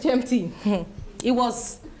this HMT, it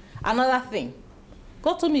was another thing.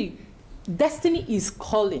 God told me, destiny is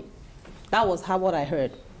calling. That was what I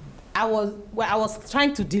heard. I was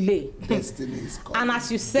trying to delay. Destiny is calling. And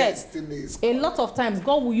as you said, a lot of times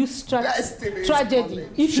God will use tragedy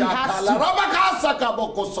if he has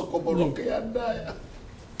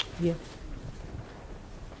to.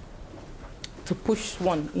 To push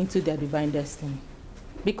one into their divine destiny.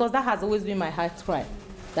 Because that has always been my heart cry.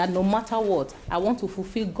 That no matter what, I want to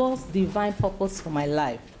fulfill God's divine purpose for my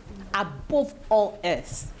life. Above all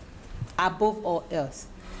else. Above all else.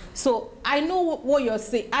 So I know what you're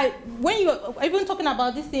saying. When you're even talking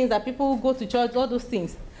about these things that people go to church, all those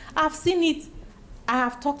things, I've seen it. I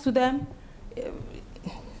have talked to them.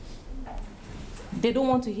 They don't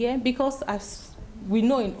want to hear because, as we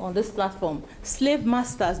know on this platform, slave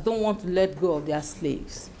masters don't want to let go of their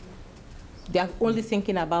slaves. They are only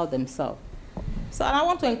thinking about themselves. So I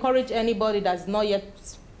want to encourage anybody that's not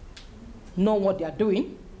yet know what they are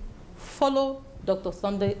doing, follow Dr.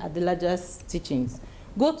 Sunday Adelaja's teachings.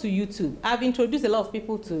 Go to YouTube. I've introduced a lot of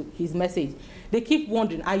people to his message. They keep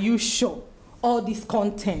wondering, are you sure all this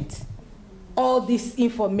content, all this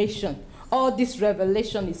information, all this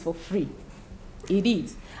revelation is for free? It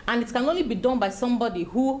is. And it can only be done by somebody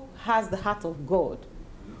who has the heart of God,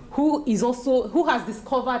 who has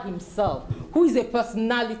discovered himself, who is a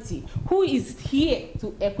personality, who is here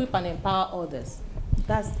to equip and empower others.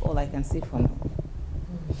 That's all I can say for now.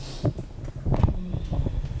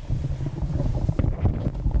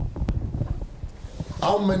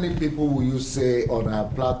 How many people will you say on our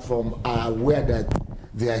platform are aware that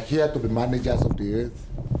they are here to be managers of the earth?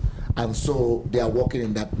 And so they are working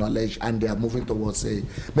in that knowledge and they are moving towards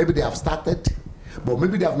maybe they have started, but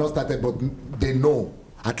maybe they have not started, but they know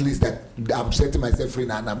at least that I'm setting myself free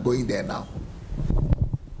now and I'm going there now.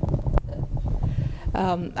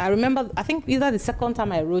 I remember, I think either the second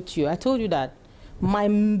time I wrote you, I told you that my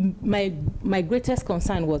greatest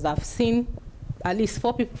concern was I've seen at least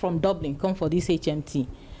 4 people from Dublin come for this HMT.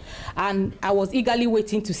 And I was eagerly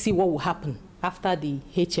waiting to see what will happen after the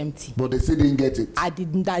HMT. But they still didn't get it. I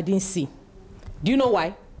didn't see. Do you know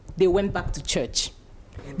why? They went back to church.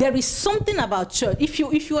 There is something about church. If you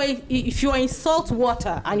are in salt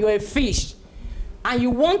water and you're a fish and you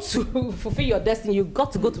want to fulfill your destiny, you've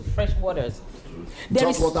got to go to fresh waters.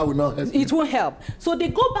 Salt water will not help. It won't help. So they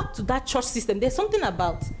go back to that church system. There's something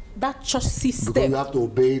about that church system. Because you have to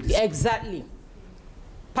obey this. Exactly.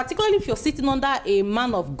 Particularly if you're sitting under a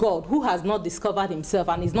man of God who has not discovered himself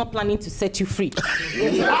and is not planning to set you free.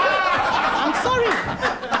 I'm sorry.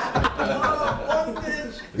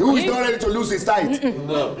 Who is not ready to lose his sight?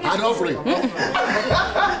 No. An offering.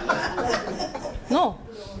 No.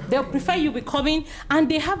 They'll prefer you be coming, and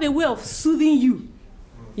they have a way of soothing you.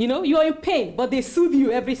 You know, you're in pain, but they soothe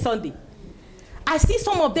you every Sunday. I see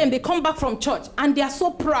some of them, they come back from church, and they are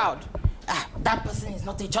so proud. Ah, that person is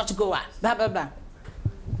not a church goer, blah, blah, blah.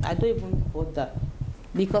 I don't even want that.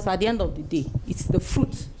 Because at the end of the day, it's the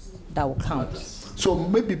fruit that will count. So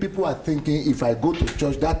maybe people are thinking, if I go to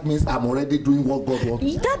church, that means I'm already doing what God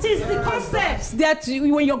wants. That is the concept, that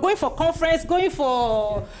when you're going for conference, going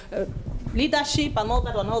for leadership and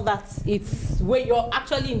all that, it's where you're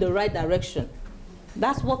actually in the right direction.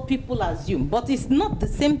 That's what people assume, but it's not the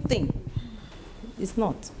same thing. It's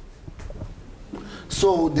not.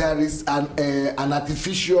 So there is an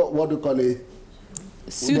artificial, what do you call it?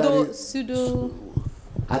 Pseudo.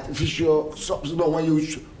 Artificial, when you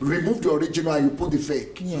remove the original and you put the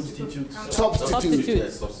fake. Yes.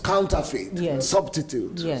 Substitute. Counterfeit. Yes.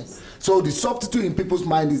 Substitute. Yes. So the substitute in people's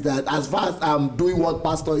mind is that as far as I'm doing what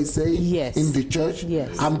pastor is saying in the church,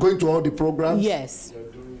 I'm going to all the programs. Yes.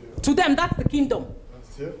 To them, that's the kingdom.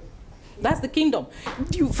 That's the kingdom.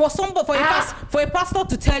 For a pastor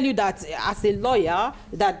to tell you that as a lawyer,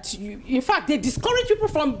 that in fact they discourage people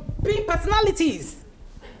from being personalities.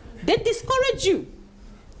 They discourage you.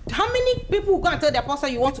 How many people will go and tell their pastor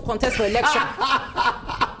you want to contest for election?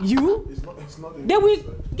 You? They will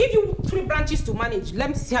give you 3 branches to manage. Let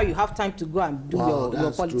me see how you have time to go and do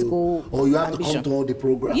your political Or you have ambition. to come to all the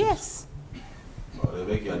programs. Yes. Or they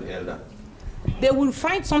make you an elder. They will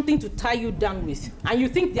find something to tie you down with, and you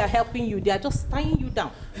think they are helping you. They are just tying you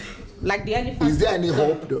down, like the elephant. Is there any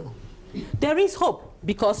hope, though? There is hope,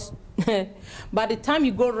 because by the time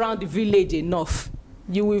you go around the village enough,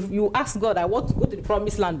 you ask God, I want to go to the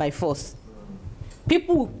promised land by force.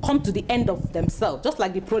 People will come to the end of themselves, just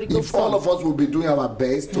like the prodigal son. If all of us will be doing our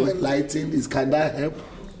best to enlighten, can that help?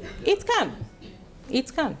 It can.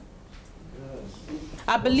 It can.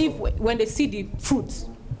 I believe when they see the fruits,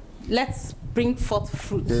 let's bring forth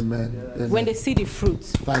fruit. Amen. Amen. When they see the fruit.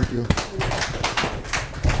 Thank you.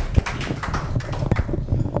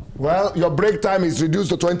 Well, your break time is reduced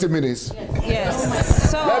to 20 minutes.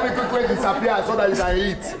 Yes. So let me quickly disappear so that you can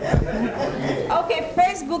eat. Okay,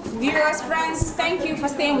 Facebook viewers, friends, thank you for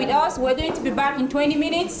staying with us. We're going to be back in 20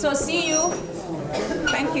 minutes, so see you.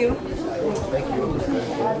 Thank you. Thank you.